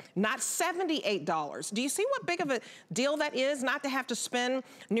 today, not $78. Do you see what big of a deal that is, not to have to spend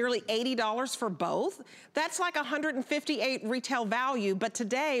nearly $80 for both? That's like $158 retail value, but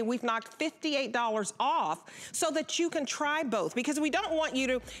today we've knocked $58 off so that you can try both, because we don't want you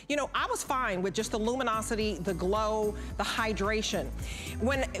to, you know, I was fine with just the luminosity, the glow, the hydration.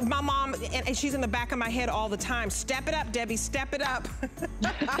 When my mom, and and she's in the back of my head all the time. Step it up, Debbie, step it up.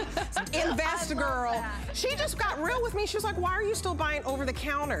 Invest, girl. That. She just got real with me. She was like, why are you still buying over the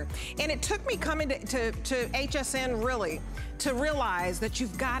counter? And it took me coming to HSN really to realize that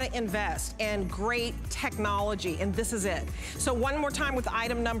you've got to invest in great technology, and this is it. So one more time with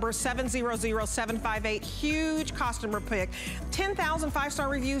item number 700758, huge customer pick. 10,000 5-star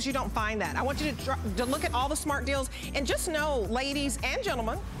reviews, you don't find that. I want you to look at all the smart deals, and just know, ladies and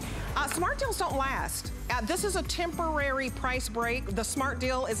gentlemen, smart deals don't last. This is a temporary price break. The smart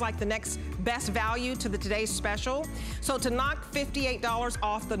deal is like the next best value to today's special. So to knock $58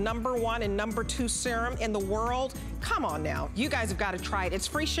 off the #1 and #2 serum in the world, come on now. You guys have got to try it. It's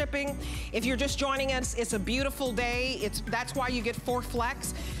free shipping. If you're just joining us, it's a beautiful day. That's why you get 4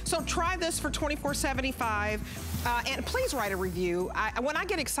 flex. So try this for $24.75. And please write a review. When I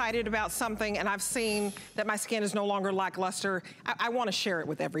get excited about something and I've seen that my skin is no longer lackluster, I want to share it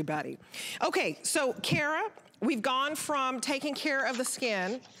with everybody. Okay, so Kara, we've gone from taking care of the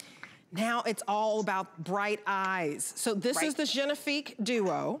skin. Now it's all about bright eyes. So this is the Genifique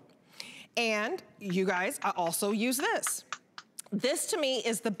Duo. And you guys, I also use this. This to me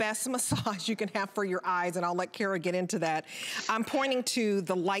is the best massage you can have for your eyes, and I'll let Kara get into that. I'm pointing to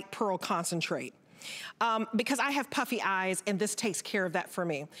the Light Pearl Concentrate. Because I have puffy eyes, and this takes care of that for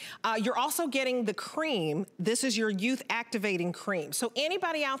me. You're also getting the cream. This is your youth activating cream. So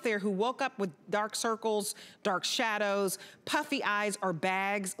anybody out there who woke up with dark circles, dark shadows, puffy eyes, or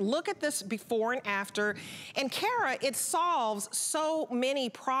bags, look at this before and after. And Kara, it solves so many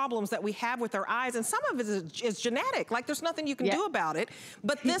problems that we have with our eyes, and some of it is genetic. Like there's nothing you can do about it.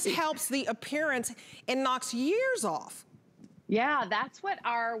 But this helps the appearance and knocks years off. Yeah, that's what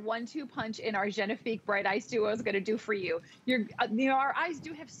our 1-2 punch in our Genifique Bright Eyes Duo is going to do for you. You know, our eyes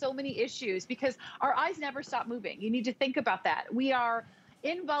do have so many issues because our eyes never stop moving. You need to think about that. We are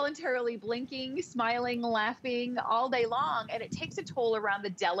involuntarily blinking, smiling, laughing all day long, and it takes a toll around the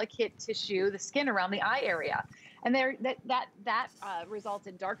delicate tissue, the skin around the eye area. And that results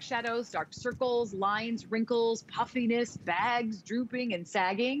in dark shadows, dark circles, lines, wrinkles, puffiness, bags, drooping, and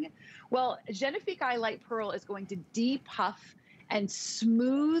sagging. Well, Genifique Eye Light Pearl is going to depuff and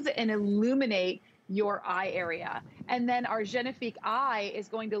smooth and illuminate your eye area. And then our Genifique Eye is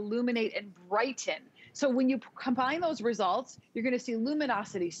going to illuminate and brighten. So when you combine those results, you're going to see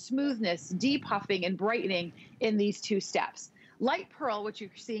luminosity, smoothness, depuffing, and brightening in these 2 steps. Light Pearl, which you're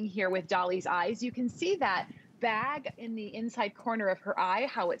seeing here with Dolly's eyes, you can see that bag in the inside corner of her eye,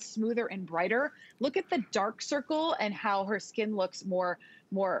 how it's smoother and brighter. Look at the dark circle and how her skin looks more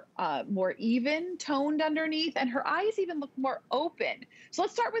even toned underneath, and her eyes even look more open. So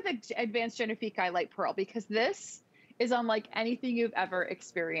let's start with the Advanced Genifique Eye Light Pearl, because this is unlike anything you've ever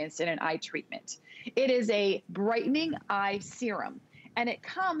experienced in an eye treatment. It is a brightening eye serum, and it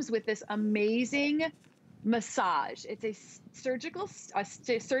comes with this amazing massage. It's a surgical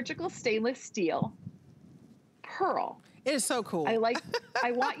stainless steel pearl. It is so cool. I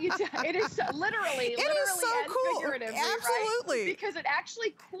want you to, it is so, literally so and cool. figuratively, Absolutely. right? Because it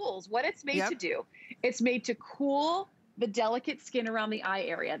actually cools. What it's made to do, it's made to cool the delicate skin around the eye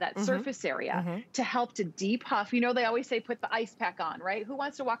area, that surface area, to help to depuff. You know, they always say put the ice pack on, right? Who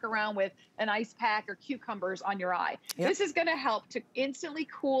wants to walk around with an ice pack or cucumbers on your eye? This is going to help to instantly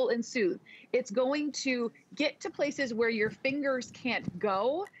cool and soothe. It's going to get to places where your fingers can't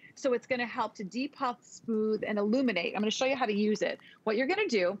go. So it's going to help to depuff, smooth, and illuminate. I'm going to show you how to use it. What you're going to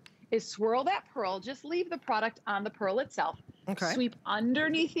do is swirl that pearl. Just leave the product on the pearl itself. Okay. Sweep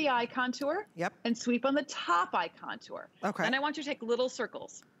underneath the eye contour. Yep. And sweep on the top eye contour. Okay. And I want you to take little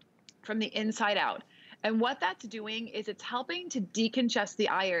circles from the inside out. And what that's doing is it's helping to decongest the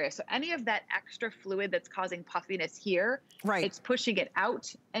eye area. So any of that extra fluid that's causing puffiness here, it's pushing it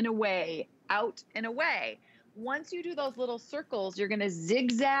out and away, out and away. Once you do those little circles, you're going to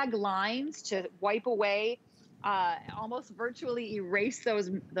zigzag lines to wipe away, almost virtually erase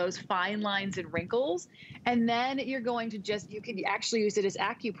those fine lines and wrinkles. And then you're going to you can actually use it as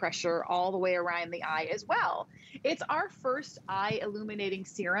acupressure all the way around the eye as well. It's our first eye illuminating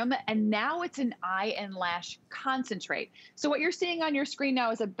serum, and now it's an eye and lash concentrate. So what you're seeing on your screen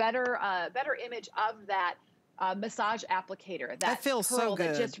now is a better image of that massage applicator. That feels so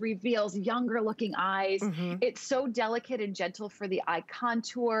good. That just reveals younger looking eyes. It's so delicate and gentle for the eye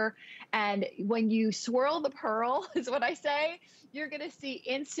contour. And when you swirl the pearl, is what I say, you're going to see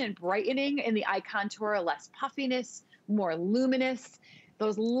instant brightening in the eye contour, less puffiness, more luminous.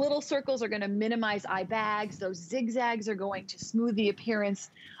 Those little circles are going to minimize eye bags. Those zigzags are going to smooth the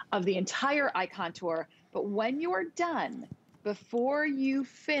appearance of the entire eye contour. But when you're done, before you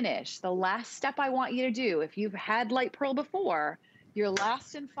finish, the last step I want you to do, if you've had Light Pearl before, your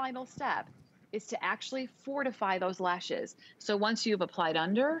last and final step is to actually fortify those lashes. So once you've applied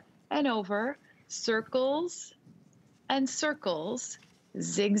under and over, circles and circles,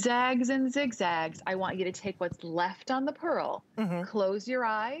 zigzags and zigzags, I want you to take what's left on the pearl, close your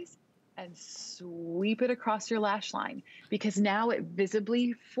eyes, and sweep it across your lash line, because now it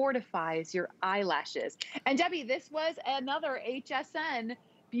visibly fortifies your eyelashes. And Debbie, this was another HSN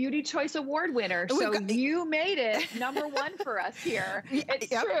Beauty Choice Award winner. So you made it #1 for us here. It's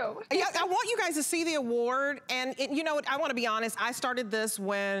true. Yeah, I want you guys to see the award. And you know, I want to be honest, I started this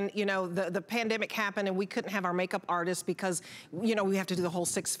when, you know, the pandemic happened and we couldn't have our makeup artists because, you know, we have to do the whole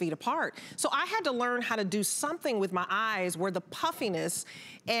 6 feet apart. So I had to learn how to do something with my eyes where the puffiness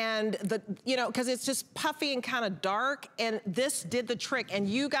and the, you know, because it's just puffy and kind of dark, and this did the trick. And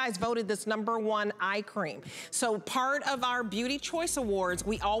you guys voted this #1 eye cream. So part of our Beauty Choice Awards,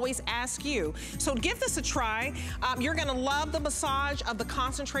 we always ask you. So give this a try. You're gonna love the massage of the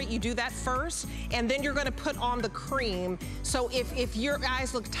concentrate. You do that first, and then you're gonna put on the cream. So if your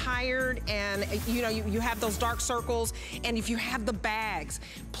eyes look tired and you know you have those dark circles, and if you have the bags,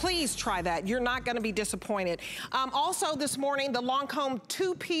 please try that. You're not gonna be disappointed. Also this morning, the Lancome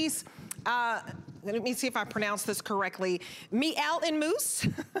 2-piece, let me see if I pronounce this correctly. Miel and Mousse.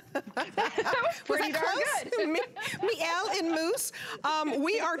 Pretty darn good. Miel and Mousse.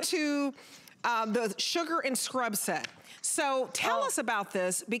 We are to the sugar and scrub set. So tell us about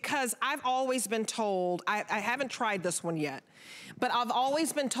this, because I've always been told, I haven't tried this one yet, but I've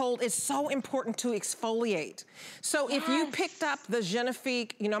always been told it's so important to exfoliate. So if you picked up the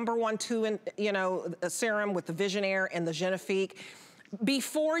Genifique #1, 2, and you know, serum with the Visionaire and the Genifique,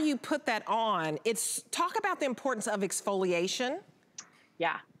 before you put that on, talk about the importance of exfoliation.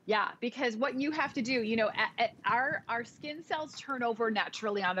 Yeah, because what you have to do, you know, our skin cells turn over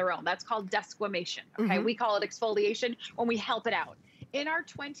naturally on their own. That's called desquamation, okay? We call it exfoliation when we help it out. In our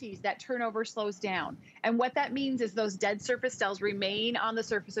 20s, that turnover slows down. And what that means is those dead surface cells remain on the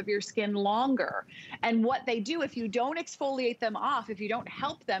surface of your skin longer. And what they do, if you don't exfoliate them off, if you don't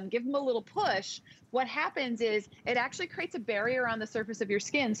help them, give them a little push, what happens is it actually creates a barrier on the surface of your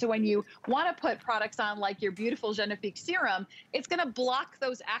skin. So when you want to put products on like your beautiful Genifique serum, it's going to block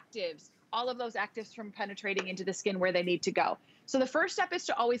those actives, all of those actives from penetrating into the skin where they need to go. So the first step is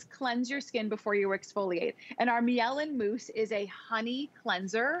to always cleanse your skin before you exfoliate. And our Miel and Mousse is a honey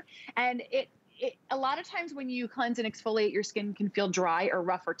cleanser. And a lot of times when you cleanse and exfoliate, your skin can feel dry or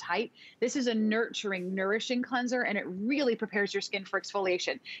rough or tight. This is a nurturing, nourishing cleanser, and it really prepares your skin for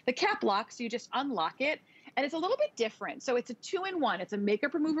exfoliation. The cap locks, you just unlock it, and it's a little bit different. So it's a 2-in-1. It's a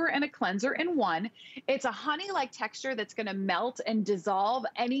makeup remover and a cleanser in one. It's a honey-like texture that's gonna melt and dissolve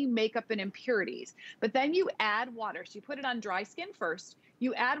any makeup and impurities. But then you add water. So you put it on dry skin first.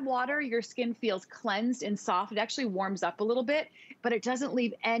 You add water, your skin feels cleansed and soft. It actually warms up a little bit, but it doesn't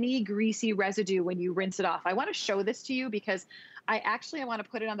leave any greasy residue when you rinse it off. I wanna show this to you because I wanna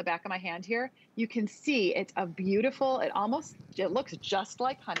put it on the back of my hand here. You can see it's a beautiful, it looks just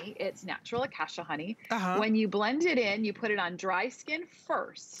like honey. It's natural acacia honey. When you blend it in, you put it on dry skin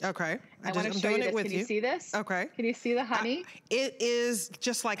first. Okay. I wanna show you this. Can you see this? Okay. Can you see the honey? It is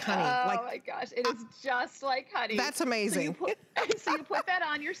just like honey. Oh my gosh, it is just like honey. That's amazing. So you put that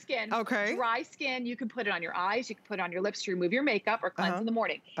on your skin. Okay. Dry skin, you can put it on your eyes, you can put it on your lips to remove your makeup or cleanse in the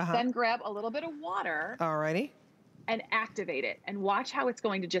morning. Then grab a little bit of water. Alrighty. And activate it, and watch how it's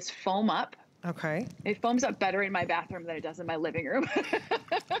going to just foam up. Okay. It foams up better in my bathroom than it does in my living room.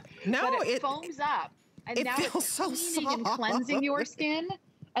 No, but it foams up. And it now feels it's so cleaning soft. and cleansing your skin.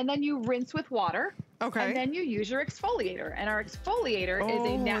 And then you rinse with water. Okay. And then you use your exfoliator. And our exfoliator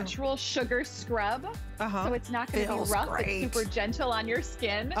is a natural sugar scrub. So it's not going to be rough. Great. It's super gentle on your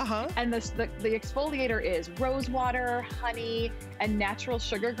skin. And the exfoliator is rose water, honey, and natural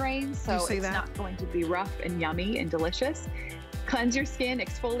sugar grains. So it's not going to be rough and yummy and delicious. Cleanse your skin,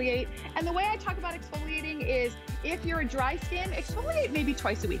 exfoliate. And the way I talk about exfoliating is if you're a dry skin, exfoliate maybe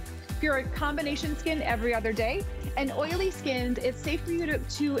twice a week. If you're a combination skin, every other day. And oily skins, it's safe for you to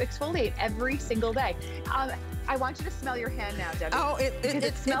exfoliate every single day. I want you to smell your hand now, Debbie. Oh,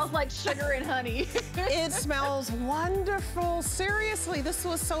 it smells like sugar and honey. It smells wonderful. Seriously, this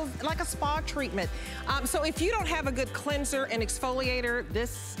was so like a spa treatment. So if you don't have a good cleanser and exfoliator,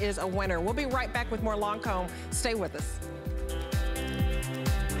 this is a winner. We'll be right back with more Lancome. Stay with us.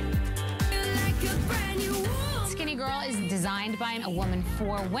 Skinny Girl is designed by a woman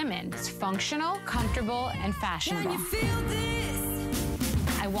for women. It's functional, comfortable, and fashionable.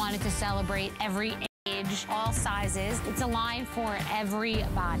 I wanted to celebrate every age, all sizes. It's a line for every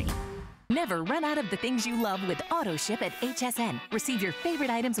body. Never run out of the things you love with Auto Ship at HSN. Receive your favorite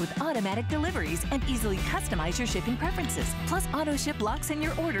items with automatic deliveries and easily customize your shipping preferences. Plus, Auto Ship locks in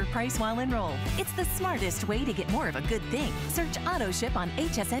your order price while enrolled. It's the smartest way to get more of a good thing. Search Auto Ship on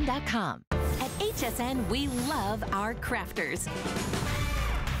hsn.com. At HSN, we love our crafters.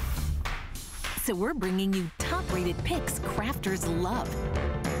 So we're bringing you top-rated picks crafters love.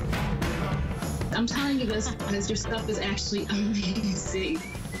 I'm telling you this because your stuff is actually amazing.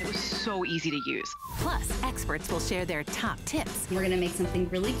 It was so easy to use. Plus, experts will share their top tips. We're gonna make something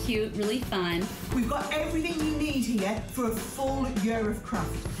really cute, really fun. We've got everything you need here for a full year of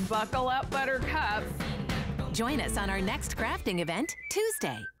craft. Buckle up, Buttercup. Join us on our next crafting event,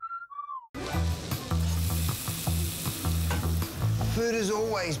 Tuesday. Food has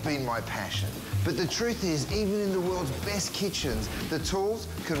always been my passion, but the truth is, even in the world's best kitchens, the tools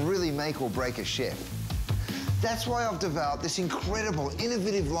can really make or break a chef. That's why I've developed this incredible,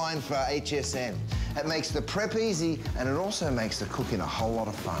 innovative line for HSN. It makes the prep easy, and it also makes the cooking a whole lot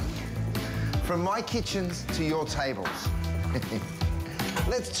of fun. From my kitchens to your tables.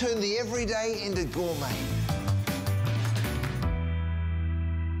 Let's turn the everyday into gourmet.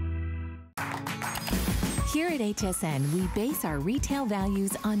 Here at HSN, we base our retail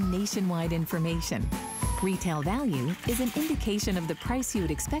values on nationwide information. Retail value is an indication of the price you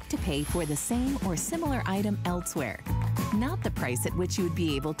would expect to pay for the same or similar item elsewhere, not the price at which you would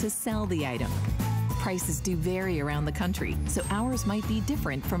be able to sell the item. Prices do vary around the country, so ours might be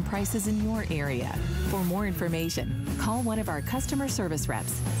different from prices in your area. For more information, call one of our customer service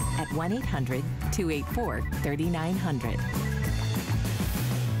reps at 1-800-284-3900.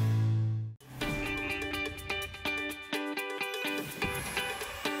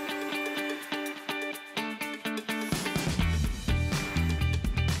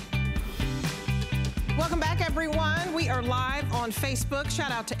 Welcome back, everyone. We are live on Facebook.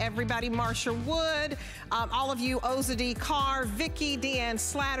 Shout out to everybody. Marsha Wood, all of you, Ozadi Carr, Vicky, Deanne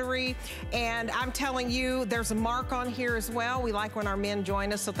Slattery, and I'm telling you, there's a Mark on here as well. We like when our men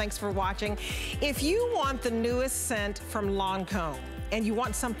join us, so thanks for watching. If you want the newest scent from Lancome and you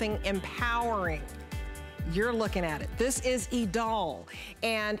want something empowering, you're looking at it. This is Idol,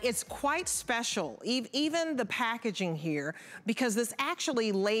 and it's quite special, even the packaging here, because this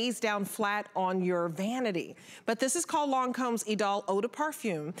actually lays down flat on your vanity. But this is called Lancome's Idol Eau de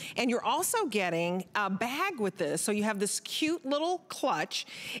Parfum, and you're also getting a bag with this. So you have this cute little clutch,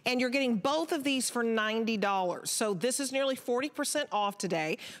 and you're getting both of these for $90. So this is nearly 40% off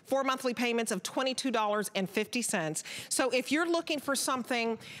today, 4 monthly payments of $22.50. So if you're looking for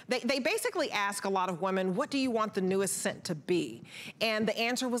something, they basically ask a lot of women, what do you want the newest scent to be? And the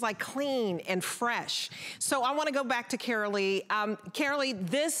answer was like clean and fresh. So I want to go back to Carolee. Carolee,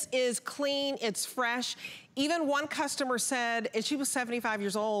 this is clean, it's fresh. Even one customer said, and she was 75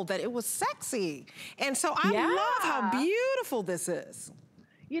 years old, that it was sexy. And so I love how beautiful this is.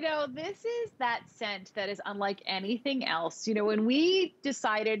 You know, this is that scent that is unlike anything else. You know, when we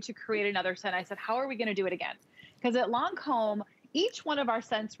decided to create another scent, I said, how are we going to do it again? Because at Lancome, each one of our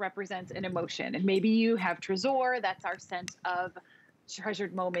scents represents an emotion. And maybe you have Trésor, that's our scent of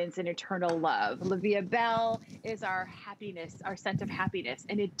treasured moments and eternal love. Olivia Bell is our happiness, our scent of happiness.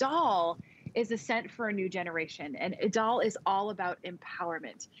 And Idol is a scent for a new generation. And Idol is all about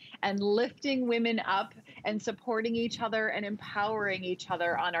empowerment and lifting women up and supporting each other and empowering each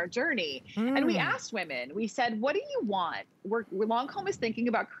other on our journey. And we asked women, we said, what do you want? Lancome is thinking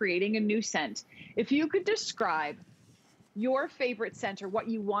about creating a new scent. If you could describe your favorite scent or what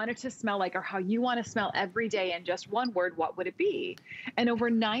you want it to smell like or how you want to smell every day in just one word, what would it be? And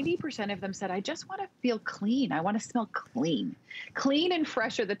over 90% of them said, I just want to feel clean. I want to smell clean. Clean and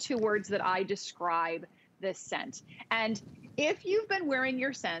fresh are the two words that I describe this scent. And if you've been wearing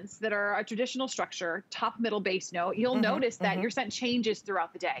your scents that are a traditional structure, top, middle, base note, you'll notice that your scent changes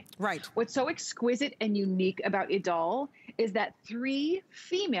throughout the day. Right. What's so exquisite and unique about Idol is that 3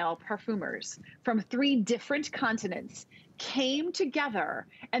 female perfumers from 3 different continents came together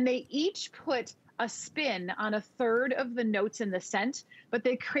and they each put a spin on a third of the notes in the scent, but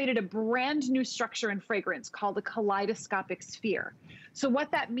they created a brand new structure and fragrance called the kaleidoscopic sphere. So what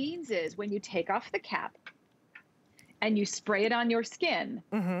that means is when you take off the cap and you spray it on your skin,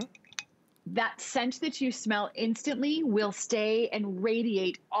 that scent that you smell instantly will stay and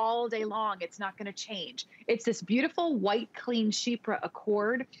radiate all day long. It's not going to change. It's this beautiful white, clean Chypre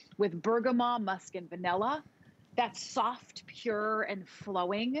Accord with bergamot, musk, and vanilla. That's soft, pure, and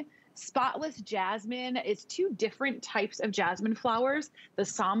flowing. Spotless jasmine is 2 different types of jasmine flowers, the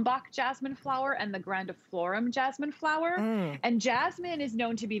Sambac jasmine flower and the grandiflorum jasmine flower. And jasmine is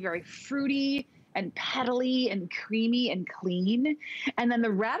known to be very fruity and petally and creamy and clean. And then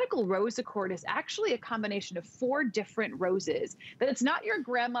the Radical Rose Accord is actually a combination of 4 different roses. But it's not your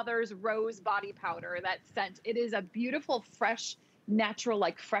grandmother's rose body powder, that scent. It is a beautiful, fresh, natural,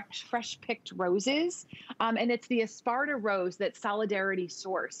 like fresh picked roses. And it's the Esparta rose that Solidarity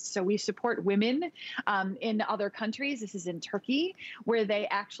sourced. So we support women in other countries. This is in Turkey, where they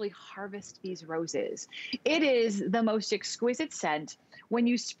actually harvest these roses. It is the most exquisite scent. When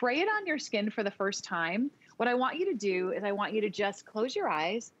you spray it on your skin for the first time, what I want you to do is I want you to just close your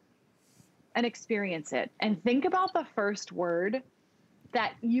eyes and experience it. And think about the first word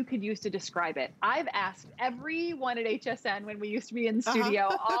that you could use to describe it. I've asked everyone at HSN when we used to be in the studio,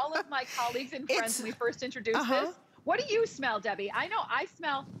 all of my colleagues and friends when we first introduced this, what do you smell, Debbie? I know I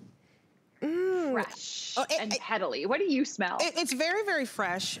smell fresh and petally. What do you smell? It's very, very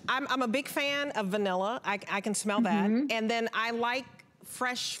fresh. I'm a big fan of vanilla. I can smell that. And then I like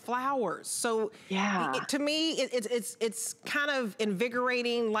fresh flowers. So to me, it's kind of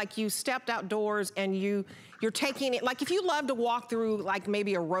invigorating, like you stepped outdoors and you're taking it, like if you love to walk through like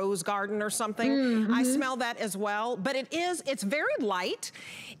maybe a rose garden or something, I smell that as well. But it's very light.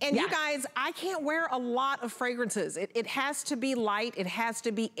 And you guys, I can't wear a lot of fragrances. It has to be light, it has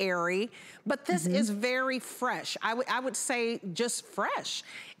to be airy, but this is very fresh. I would say just fresh.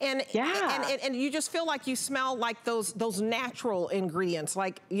 And you just feel like you smell like those natural ingredients.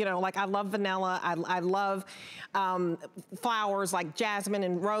 Like, you know, like I love vanilla, I love flowers like jasmine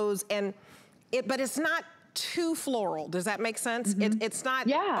and rose, but it's not too floral. Does that make sense? It's not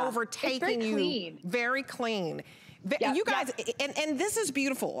overtaking you. Clean. Very clean. You guys, and this is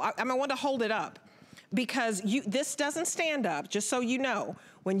beautiful. I want to hold it up because this doesn't stand up, just so you know.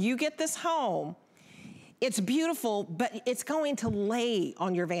 When you get this home, it's beautiful, but it's going to lay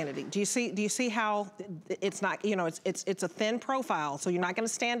on your vanity. Do you see how it's not, you know, it's a thin profile, so you're not gonna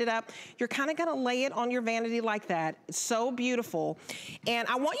stand it up. You're kind of gonna lay it on your vanity like that. It's so beautiful. And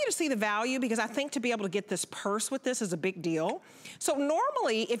I want you to see the value, because I think to be able to get this purse with this is a big deal. So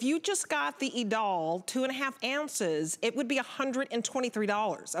normally, if you just got the Idol 2.5 ounces, it would be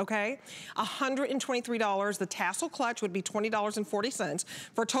 $123, okay? $123. The tassel clutch would be $20.40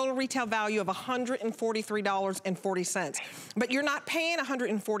 for a total retail value of $143.40. But you're not paying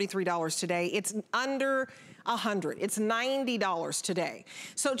 $143 today. It's under $100. It's $90 today.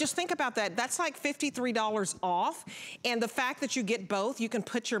 So just think about that. That's like $53 off. And the fact that you get both, you can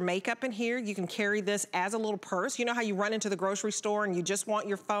put your makeup in here. You can carry this as a little purse. You know how you run into the grocery store and you just want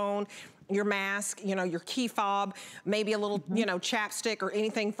your phone, your mask, you know, your key fob, maybe a little, you know, chapstick or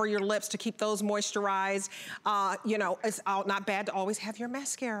anything for your lips to keep those moisturized. You know, it's not bad to always have your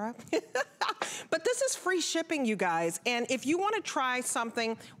mascara. But this is free shipping, you guys. And if you want to try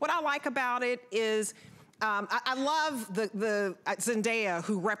something, what I like about it is, I love the Zendaya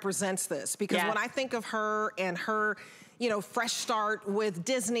who represents this, because when I think of her and her, you know, fresh start with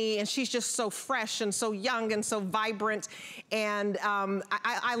Disney, and she's just so fresh and so young and so vibrant, and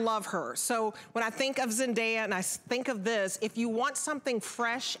I love her. So when I think of Zendaya and I think of this, if you want something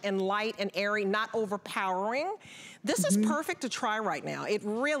fresh and light and airy, not overpowering, this is perfect to try right now. It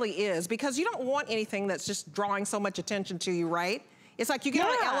really is, because you don't want anything that's just drawing so much attention to you, right? It's like you get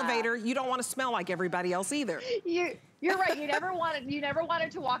on an elevator, you don't want to smell like everybody else either. You're right. You never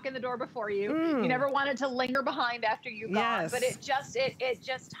wanted to walk in the door before you. You never wanted to linger behind after you've gone. But it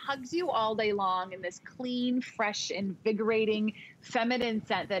just hugs you all day long in this clean, fresh, invigorating, feminine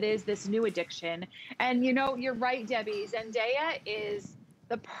scent that is this new addiction. And you know, you're right, Debbie. Zendaya is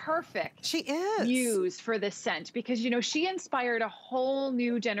the perfect muse for this scent, because, you know, she inspired a whole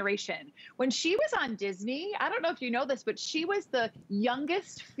new generation. When she was on Disney, I don't know if you know this, but she was the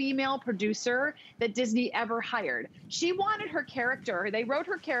youngest female producer that Disney ever hired. She wanted her character, they wrote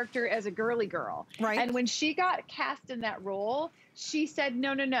her character as a girly girl. Right. And when she got cast in that role, she said,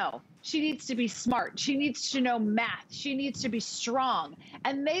 no, no, no. She needs to be smart. She needs to know math. She needs to be strong.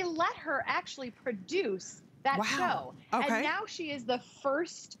 And they let her actually produce that show. And now she is the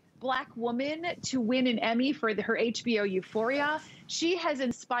first Black woman to win an Emmy for her HBO Euphoria. She has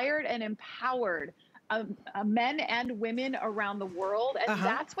inspired and empowered men and women around the world. And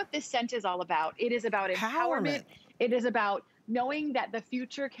that's what this scent is all about. It is about empowerment. It is about knowing that the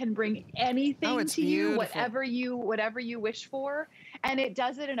future can bring anything to you, whatever you wish for. And it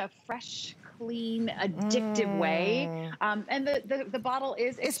does it in a fresh, clean, addictive way. And the bottle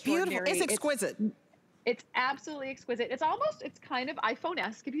is extraordinary. Beautiful. It's exquisite. It's absolutely exquisite. It's kind of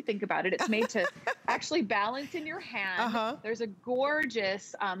iPhone-esque if you think about it. It's made to actually balance in your hand. There's a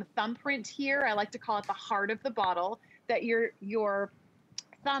gorgeous thumbprint here. I like to call it the heart of the bottle, that your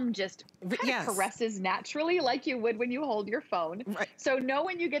thumb just kind of caresses naturally like you would when you hold your phone. Right. So know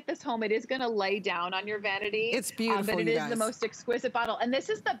when you get this home, it is going to lay down on your vanity. It's beautiful, but it you is guys. the most exquisite bottle. And this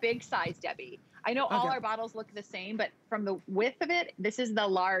is the big size, Debbie. I know all our bottles look the same, but from the width of it, this is the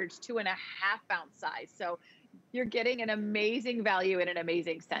large 2.5 ounce size. So you're getting an amazing value and an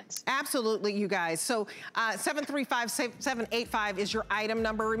amazing scent. Absolutely, you guys. So 735-785 is your item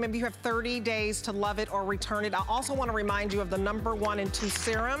number. Remember, you have 30 days to love it or return it. I also want to remind you of the #1 and 2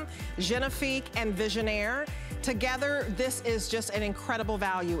 serum, Genifique and Visionaire. Together, this is just an incredible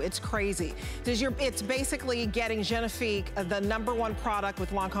value. It's crazy. It's basically getting Genifique, the #1 product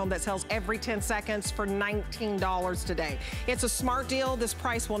with Lancome that sells every 10 seconds for $19 today. It's a smart deal. This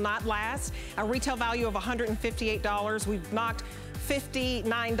price will not last. A retail value of $158. We've knocked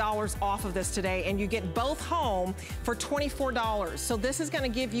 $59 off of this today, and you get both home for $24. So this is going to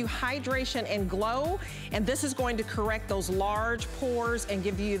give you hydration and glow, and this is going to correct those large pores and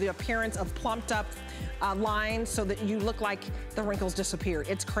give you the appearance of plumped up lines so that you look like the wrinkles disappeared.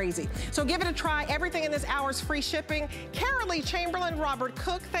 It's crazy. So give it a try. Everything in this hour is free shipping. Carolee Chamberlain, Robert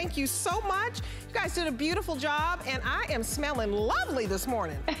Cook, thank you so much. You guys did a beautiful job, and I am smelling lovely this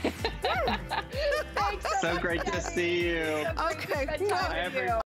morning. Thanks so great to see you. Okay. Good time with you.